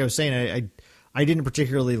kind of like I was saying, I didn't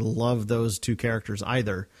particularly love those two characters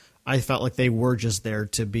either. I felt like they were just there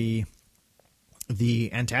to be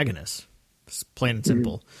the antagonists, plain and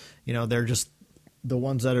simple. They're just the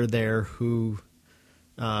ones that are there who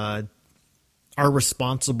are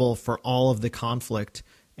responsible for all of the conflict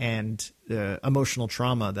and emotional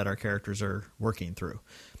trauma that our characters are working through.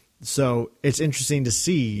 So it's interesting to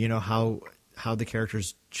see, how the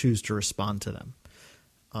characters choose to respond to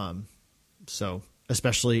them. So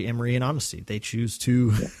especially Imri and Honesty, they choose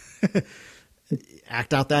to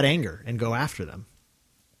act out that anger and go after them.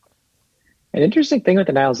 An interesting thing with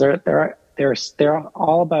the Niles, they're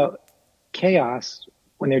all about chaos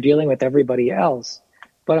when they're dealing with everybody else,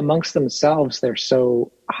 but amongst themselves, they're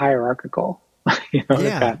so hierarchical. They've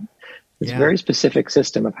got this very specific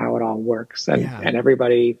system of how it all works, and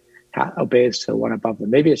everybody obeys to the one above them.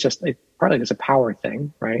 Maybe it's just partly just a power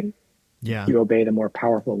thing, right? Yeah, you obey the more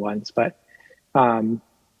powerful ones, but I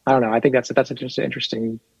don't know. I think that's just an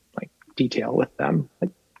interesting detail with them,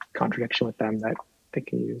 contradiction with them that they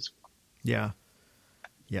can use. Yeah.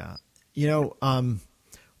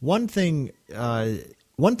 One thing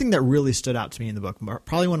that really stood out to me in the book,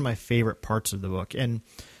 probably one of my favorite parts of the book, and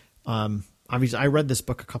obviously I read this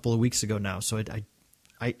book a couple of weeks ago now, so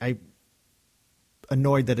I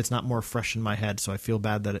annoyed that it's not more fresh in my head, so I feel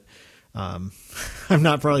bad that I'm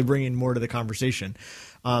not probably bringing more to the conversation.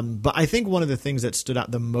 But I think one of the things that stood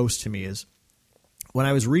out the most to me is when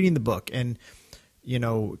I was reading the book and,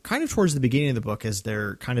 kind of towards the beginning of the book as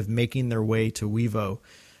they're kind of making their way to Wevo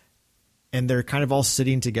and they're kind of all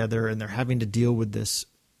sitting together and they're having to deal with this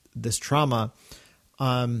trauma.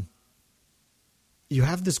 You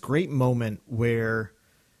have this great moment where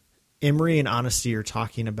Imri and Honesty are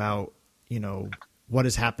talking about, what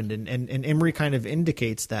has happened. And Imri kind of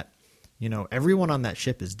indicates that, everyone on that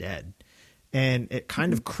ship is dead. And it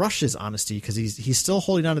kind of crushes Honesty because he's still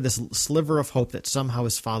holding on to this sliver of hope that somehow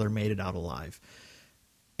his father made it out alive.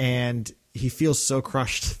 And he feels so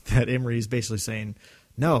crushed that Imri is basically saying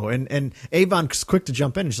no. And Avon's quick to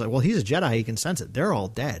jump in. And she's like, well, he's a Jedi. He can sense it. They're all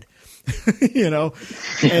dead,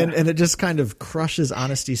 and it just kind of crushes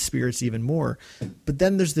Honesty's spirits even more. But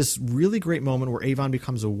then there's this really great moment where Avon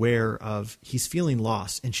becomes aware of he's feeling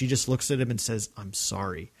lost. And she just looks at him and says, I'm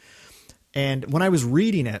sorry. And when I was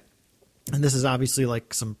reading it, and this is obviously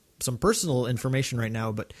like some personal information right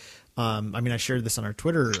now, but I shared this on our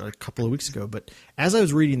Twitter a couple of weeks ago. But as I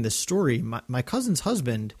was reading this story, my cousin's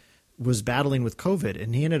husband was battling with COVID,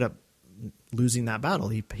 and he ended up losing that battle.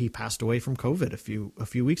 He passed away from COVID a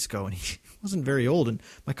few weeks ago, and he wasn't very old. And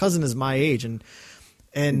my cousin is my age,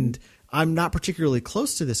 and I'm not particularly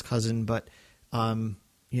close to this cousin, but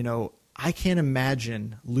I can't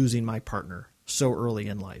imagine losing my partner so early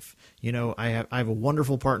in life. You know, I have a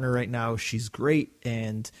wonderful partner right now. She's great.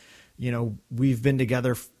 And, you know, we've been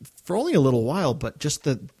together for only a little while, but just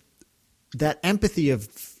that empathy of,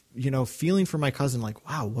 you know, feeling for my cousin, like,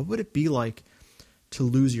 wow, what would it be like to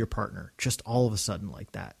lose your partner just all of a sudden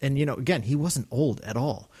like that? And, you know, again, he wasn't old at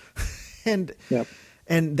all. And, yep.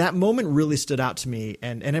 And that moment really stood out to me,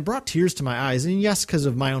 and it brought tears to my eyes. And yes, because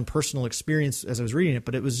of my own personal experience as I was reading it,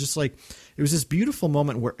 but it was just like, it was this beautiful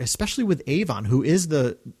moment where, especially with Avon, who is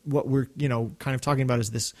what we're, you know, kind of talking about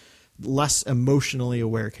as this less emotionally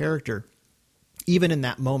aware character, even in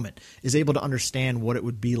that moment is able to understand what it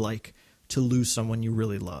would be like to lose someone you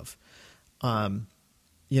really love.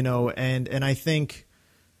 You know, and I think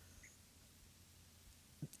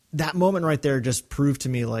that moment right there just proved to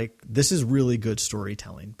me, like, this is really good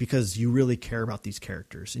storytelling because you really care about these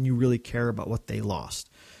characters and you really care about what they lost.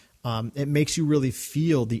 It makes you really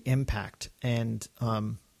feel the impact and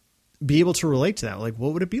be able to relate to that. Like,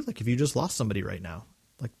 what would it be like if you just lost somebody right now?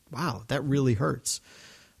 Like, wow, that really hurts.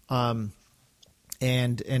 And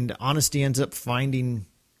Honesty ends up finding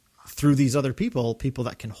through these other people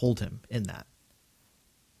that can hold him in that.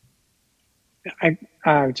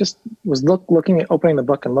 I just was looking at opening the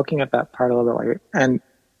book and looking at that part a little bit later, and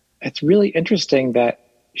it's really interesting that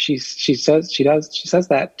she says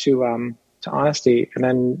that to Honesty, and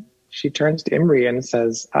then she turns to Imri and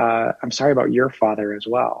says, "I'm sorry about your father as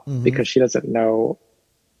well," mm-hmm. because she doesn't know,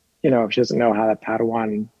 she doesn't know how that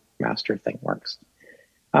Padawan master thing works.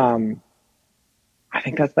 I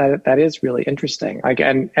think that is really interesting. Like,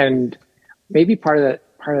 and maybe part of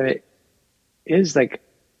it is like,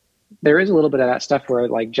 there is a little bit of that stuff where,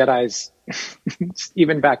 like, Jedis,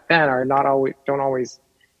 even back then, don't always,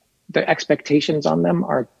 the expectations on them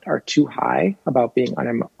are too high about being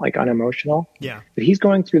unemotional. Yeah. But he's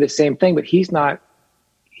going through the same thing, but he's not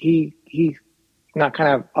kind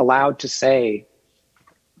of allowed to say,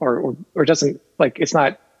 or doesn't, like,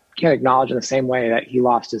 can't acknowledge in the same way that he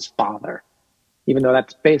lost his father, even though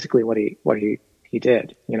that's basically what he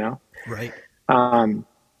did, you know? Right.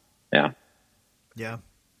 Yeah. Yeah.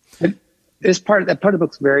 This part of the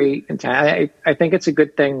book's very intense. I think it's a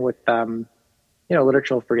good thing with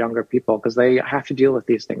literature for younger people, because they have to deal with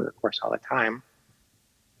these things, of course, all the time.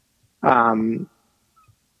 And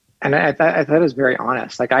I thought it was very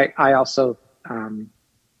honest. Like, I also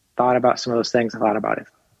thought about some of those things. I thought about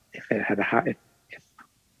if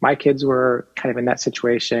my kids were kind of in that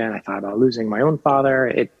situation. I thought about losing my own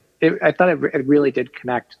father. I thought it really did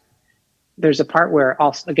connect. There's a part where,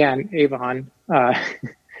 also, again, Avon,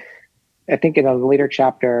 I think in a later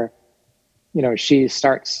chapter, she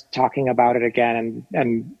starts talking about it again,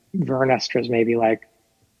 and Vernestra's maybe like,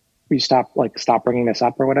 "You stop bringing this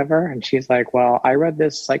up," or whatever. And she's like, "Well, I read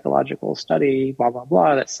this psychological study, blah, blah,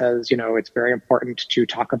 blah, that says, it's very important to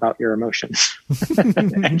talk about your emotions."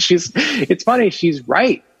 And it's funny. She's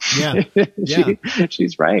right. Yeah. Yeah.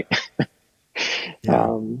 She's right.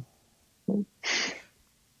 Yeah.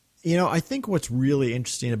 I think what's really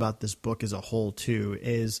interesting about this book as a whole too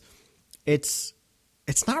is it's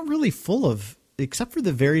not really full of, except for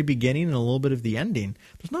the very beginning and a little bit of the ending,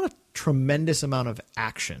 there's not a tremendous amount of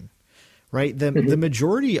action, right? The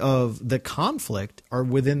majority of the conflict are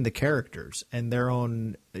within the characters and their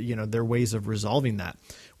own, their ways of resolving that,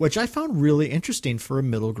 which I found really interesting for a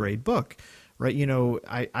middle grade book, right?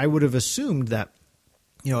 I would have assumed that,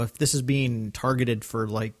 if this is being targeted for,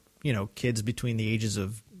 like, kids between the ages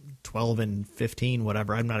of 12 and 15,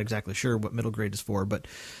 whatever, I'm not exactly sure what middle grade is for, but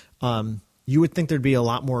you would think there'd be a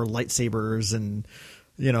lot more lightsabers and,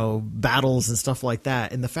 battles and stuff like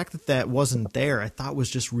that. And the fact that wasn't there, I thought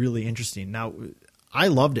was just really interesting. Now, I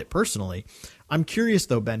loved it personally. I'm curious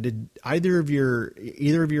though, Ben, did either of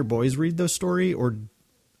your boys read the story or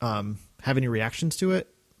have any reactions to it?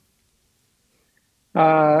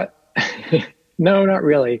 No, not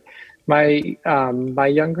really. My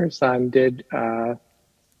younger son did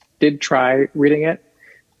try reading it,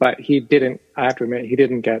 but he didn't. I have to admit, he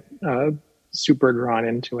didn't get super drawn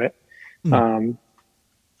into it.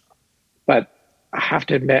 But I have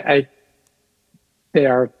to admit, they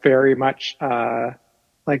are very much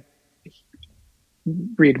like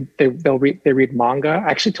they read manga. I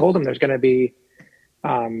actually told him there's going to be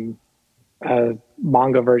a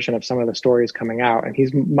manga version of some of the stories coming out, and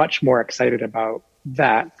he's much more excited about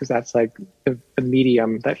that because that's like the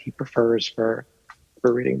medium that he prefers for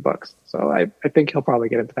reading books. So I think he'll probably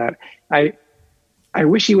get into that. I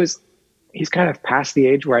wish he's kind of past the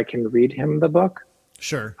age where I can read him the book.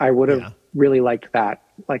 Sure. I would have really liked that,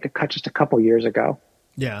 like just a couple years ago.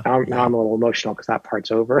 Yeah. Now I'm a little emotional because that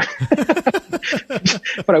part's over.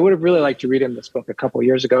 But I would have really liked to read him this book a couple of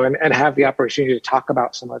years ago and have the opportunity to talk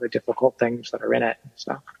about some of the difficult things that are in it.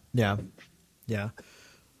 So yeah.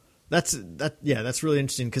 That's really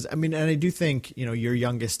interesting because and I do think, your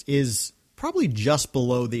youngest is probably just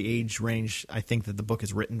below the age range I think that the book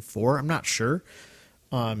is written for. I'm not sure.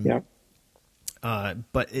 But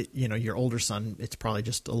your older son, it's probably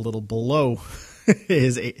just a little below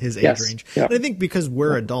his age range. Yeah. And I think because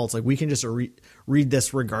we're adults, like we can just read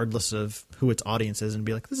this regardless of who its audience is and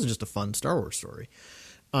be like, this is just a fun Star Wars story.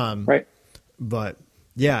 Right. But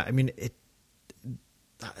yeah,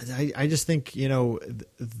 I just think,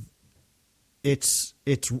 it's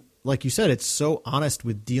like you said, it's so honest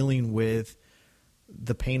with dealing with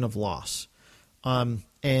the pain of loss. And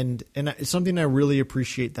it's something I really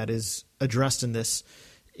appreciate that is addressed in this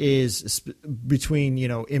is between,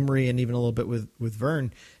 Imri and even a little bit with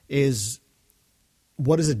Vern is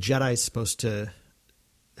how is a Jedi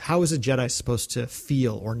supposed to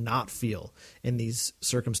feel or not feel in these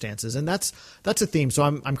circumstances? And that's a theme. So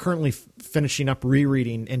I'm currently finishing up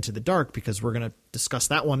rereading Into the Dark because we're going to discuss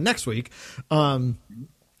that one next week.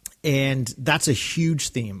 And that's a huge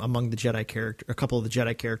theme among the Jedi character, a couple of the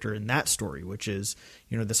Jedi character in that story, which is,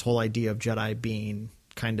 this whole idea of Jedi being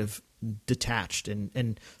kind of detached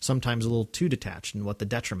and sometimes a little too detached and what the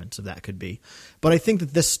detriments of that could be. But I think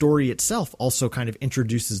that this story itself also kind of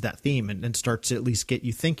introduces that theme and starts to at least get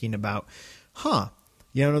you thinking about,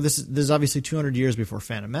 this is obviously 200 years before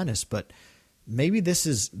Phantom Menace, but maybe this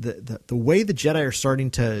is the way the Jedi are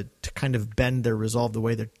starting to kind of bend their resolve, the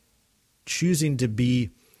way they're choosing to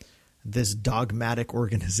be this dogmatic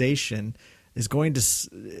organization is going to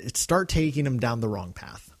start taking them down the wrong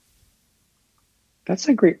path. That's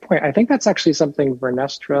a great point. I think that's actually something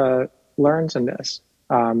Vernestra learns in this,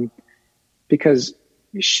 because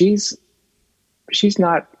she's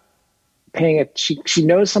not paying it. She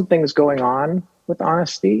knows something's going on with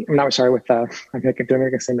Honesty. I'm not sorry with I'm going to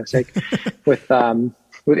make the same mistake with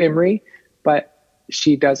Imri, but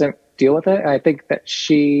she doesn't deal with it. And I think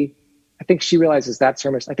she realizes that's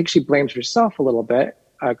her mistake. I think she blames herself a little bit,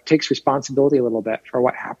 takes responsibility a little bit for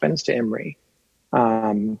what happens to Imri.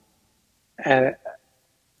 And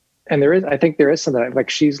I think there is something like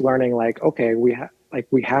she's learning, like, okay, we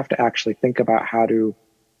have to actually think about how to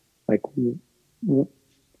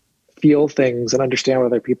feel things and understand what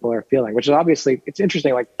other people are feeling, which is obviously, it's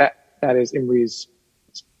interesting. Like that is Imri's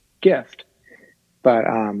gift, but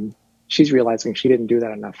she's realizing she didn't do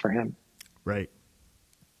that enough for him. Right.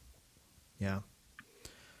 Yeah.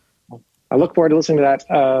 I look forward to listening to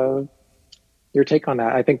that. Your take on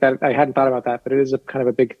that. I think that I hadn't thought about that, but it is a kind of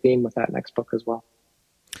a big theme with that next book as well.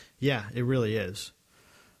 Yeah, it really is.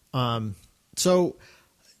 Are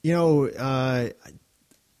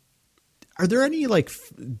there any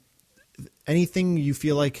anything you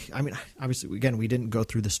feel like, obviously again, we didn't go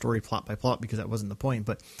through the story plot by plot because that wasn't the point,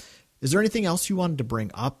 but is there anything else you wanted to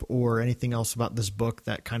bring up or anything else about this book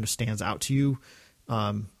that kind of stands out to you,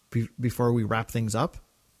 before we wrap things up?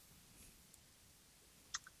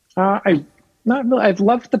 I've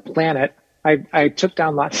loved the planet. I took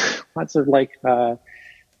down lots of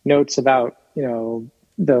notes about,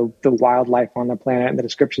 the wildlife on the planet and the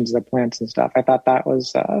descriptions of the plants and stuff. I thought that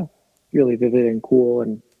was really vivid and cool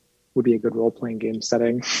and would be a good role-playing game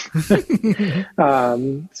setting. So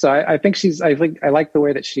I think I like the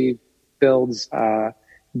way that she builds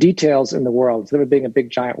details in the world. Instead of being a big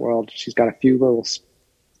giant world, she's got a few little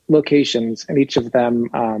locations, and each of them,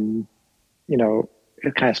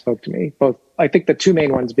 it kind of spoke to me. Both, I think the two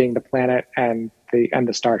main ones being the planet and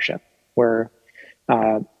the starship were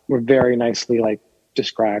very nicely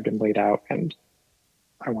described and laid out, and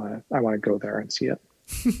I want to go there and see it.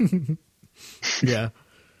 Yeah.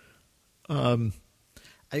 The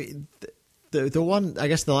one, I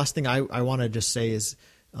guess the last thing I want to just say is,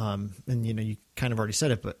 and you kind of already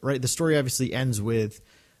said it, but right, the story obviously ends with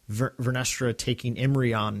Vernestra taking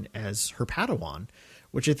Imri on as her Padawan,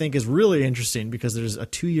 which I think is really interesting because there's a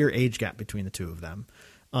 2-year age gap between the two of them.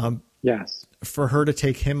 Yes. For her to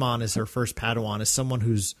take him on as her first Padawan, as someone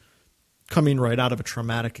who's coming right out of a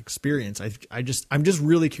traumatic experience, I'm just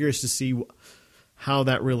really curious to see how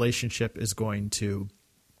that relationship is going to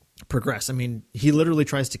progress. He literally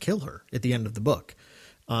tries to kill her at the end of the book.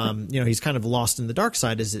 He's kind of lost in the dark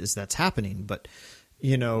side as that's happening, but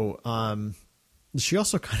she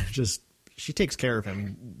also kind of she takes care of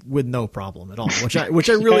him with no problem at all, which I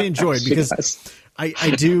really enjoyed because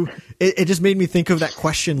I do. It just made me think of that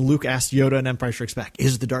question Luke asked Yoda in Empire Strikes Back: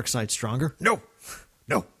 "Is the dark side stronger?" No.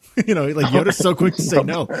 Yoda's so quick to say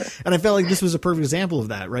no, and I felt like this was a perfect example of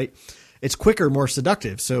that. Right? It's quicker, more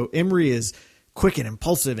seductive. So Imri is quick and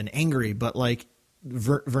impulsive and angry, but like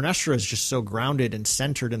Vernestra is just so grounded and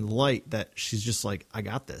centered in the light that she's just like, I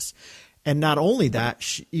got this. And not only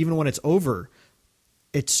that, even when it's over,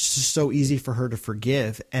 it's just so easy for her to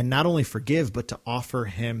forgive, and not only forgive, but to offer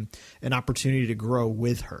him an opportunity to grow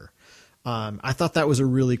with her. I thought that was a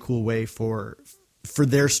really cool way for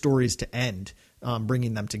their stories to end,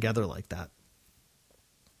 bringing them together like that.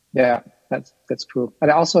 Yeah, that's cool.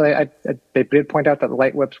 And also, they did point out that the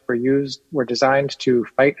light whips were designed to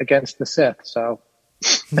fight against the Sith. So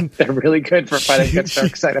they're really good for fighting against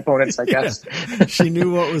dark side opponents, I guess. Yeah, she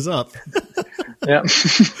knew what was up. Yeah.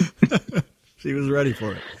 She was ready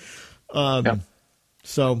for it.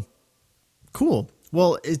 So cool.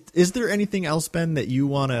 Well, is there anything else, Ben, that you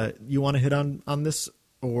wanna hit on this,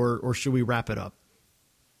 or should we wrap it up?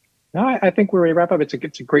 No, I think we're ready to wrap up. It's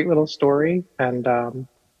a great little story, and I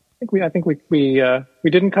think we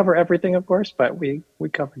didn't cover everything, of course, but we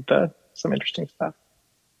covered some interesting stuff.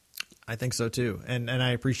 I think so too, and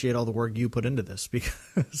I appreciate all the work you put into this,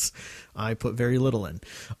 because I put very little in.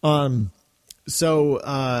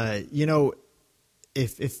 So you know,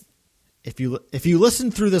 if you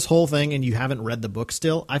listen through this whole thing and you haven't read the book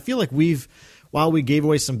still, I feel like while we gave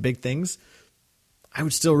away some big things, I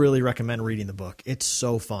would still really recommend reading the book. It's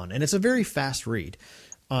so fun, and it's a very fast read.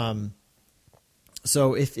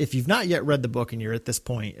 So if you've not yet read the book and you're at this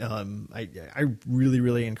point, I really,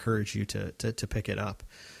 really encourage you to pick it up.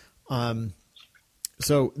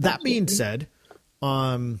 So that being said,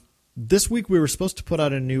 this week we were supposed to put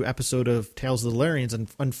out a new episode of Tales of the Larians, and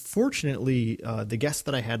unfortunately, the guest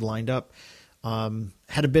that I had lined up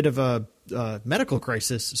had a bit of a medical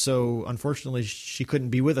crisis. So unfortunately, she couldn't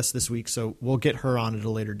be with us this week. So we'll get her on at a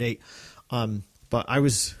later date. But it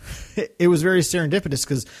was very serendipitous,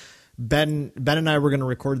 because Ben and I were going to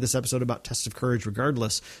record this episode about Test of Courage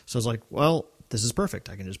regardless. So I was like, well, this is perfect.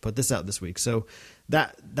 I can just put this out this week. So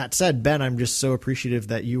that said, Ben, I'm just so appreciative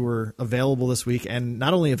that you were available this week, and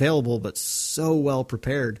not only available, but so well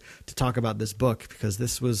prepared to talk about this book, because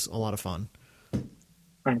this was a lot of fun.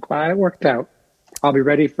 I'm glad it worked out. I'll be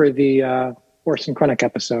ready for the Orson Krennic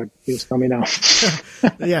episode. You just let me know.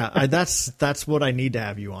 Yeah, that's what I need to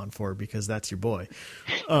have you on for, because that's your boy.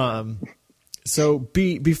 So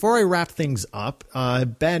before I wrap things up,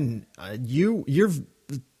 Ben, you're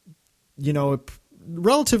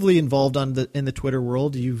relatively involved in the Twitter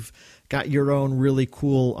world. You've got your own really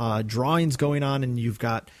cool drawings going on, and you've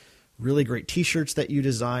got really great T-shirts that you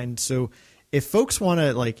designed. So if folks want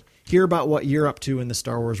to hear about what you're up to in the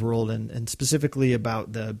Star Wars world, and specifically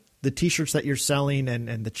about the T-shirts that you're selling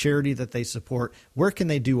and the charity that they support, where can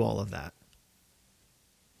they do all of that?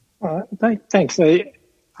 Thanks.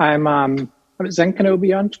 I'm Zen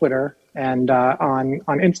Kenobi on Twitter, and on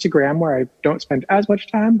Instagram, where I don't spend as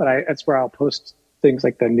much time, but that's where I'll post things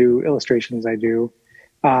like the new illustrations I do.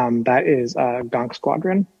 That is Gonk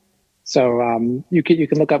Squadron. So you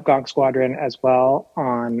can look up Gonk Squadron as well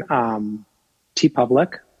on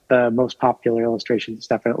TeePublic. The most popular illustration is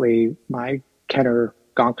definitely my Kenner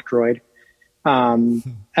Gonk droid. And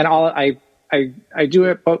I do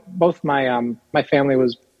it. Both my family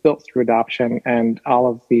was built through adoption, and all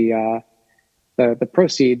of the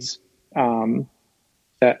proceeds, that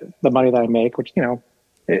the money that I make, which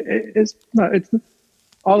it's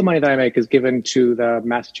all the money that I make is given to the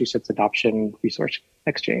Massachusetts Adoption Resource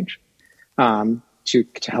Exchange, to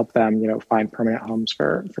help them find permanent homes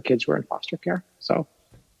for kids who are in foster care. So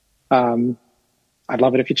I'd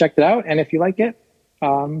love it if you checked it out, and if you like it,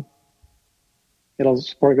 it'll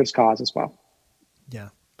support a good cause as well. Yeah,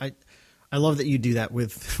 I love that you do that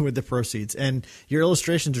with the proceeds, and your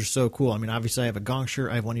illustrations are so cool. I mean, obviously I have a Gonk shirt.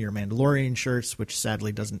 I have one of your Mandalorian shirts, which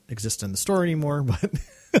sadly doesn't exist in the store anymore, but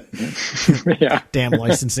yeah, damn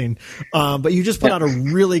licensing. But you just put out a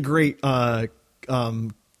really great Camtono.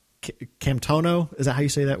 Is that how you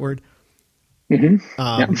say that word?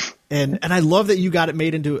 Mm-hmm. And I love that you got it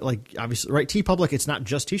made into, obviously, right? TeePublic, it's not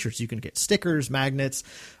just T-shirts. You can get stickers, magnets,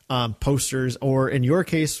 posters, or in your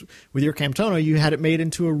case with your Camtono, you had it made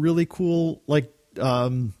into a really cool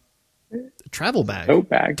travel bag, tote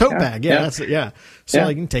bag. Yeah, that's it. Yeah, so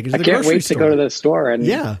you can take it to the grocery store. I can't wait to go to the store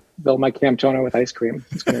and build my Camtono with ice cream.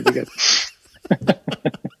 It's going to be good.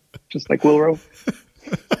 Just like Wilro.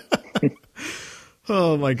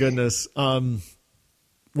 Oh my goodness.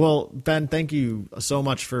 Well, Ben, thank you so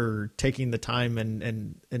much for taking the time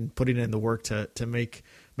and putting in the work to make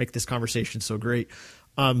this conversation so great.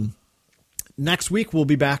 Next week, we'll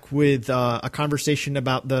be back with a conversation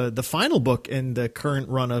about the final book in the current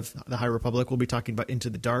run of the High Republic. We'll be talking about Into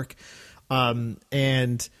the Dark.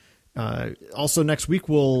 And also next week,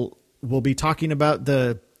 we'll be talking about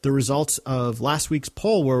the the results of last week's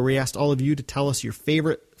poll where we asked all of you to tell us your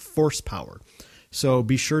favorite force power. So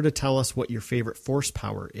be sure to tell us what your favorite force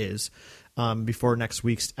power is before next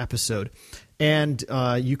week's episode. And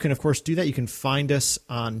you can, of course, do that. You can find us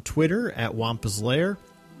on Twitter at Wampa's Lair.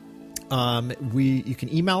 You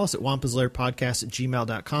can email us at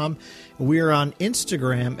wampaslairpodcast@gmail.com. We are on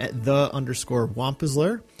Instagram at _Wampa's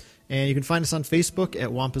Lair. And you can find us on Facebook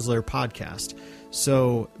at Wampa's Lair Podcast.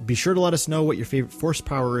 So be sure to let us know what your favorite force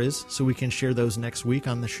power is so we can share those next week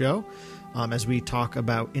on the show as we talk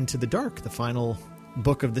about Into the Dark, the final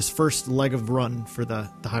book of this first leg of run for the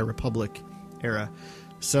High Republic era.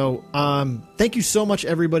 So thank you so much,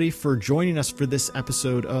 everybody, for joining us for this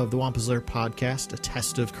episode of the Wampa's Lair Podcast, A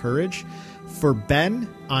Test of Courage. For Ben,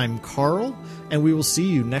 I'm Carl, and we will see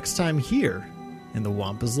you next time here in the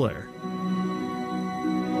Wampa's Lair.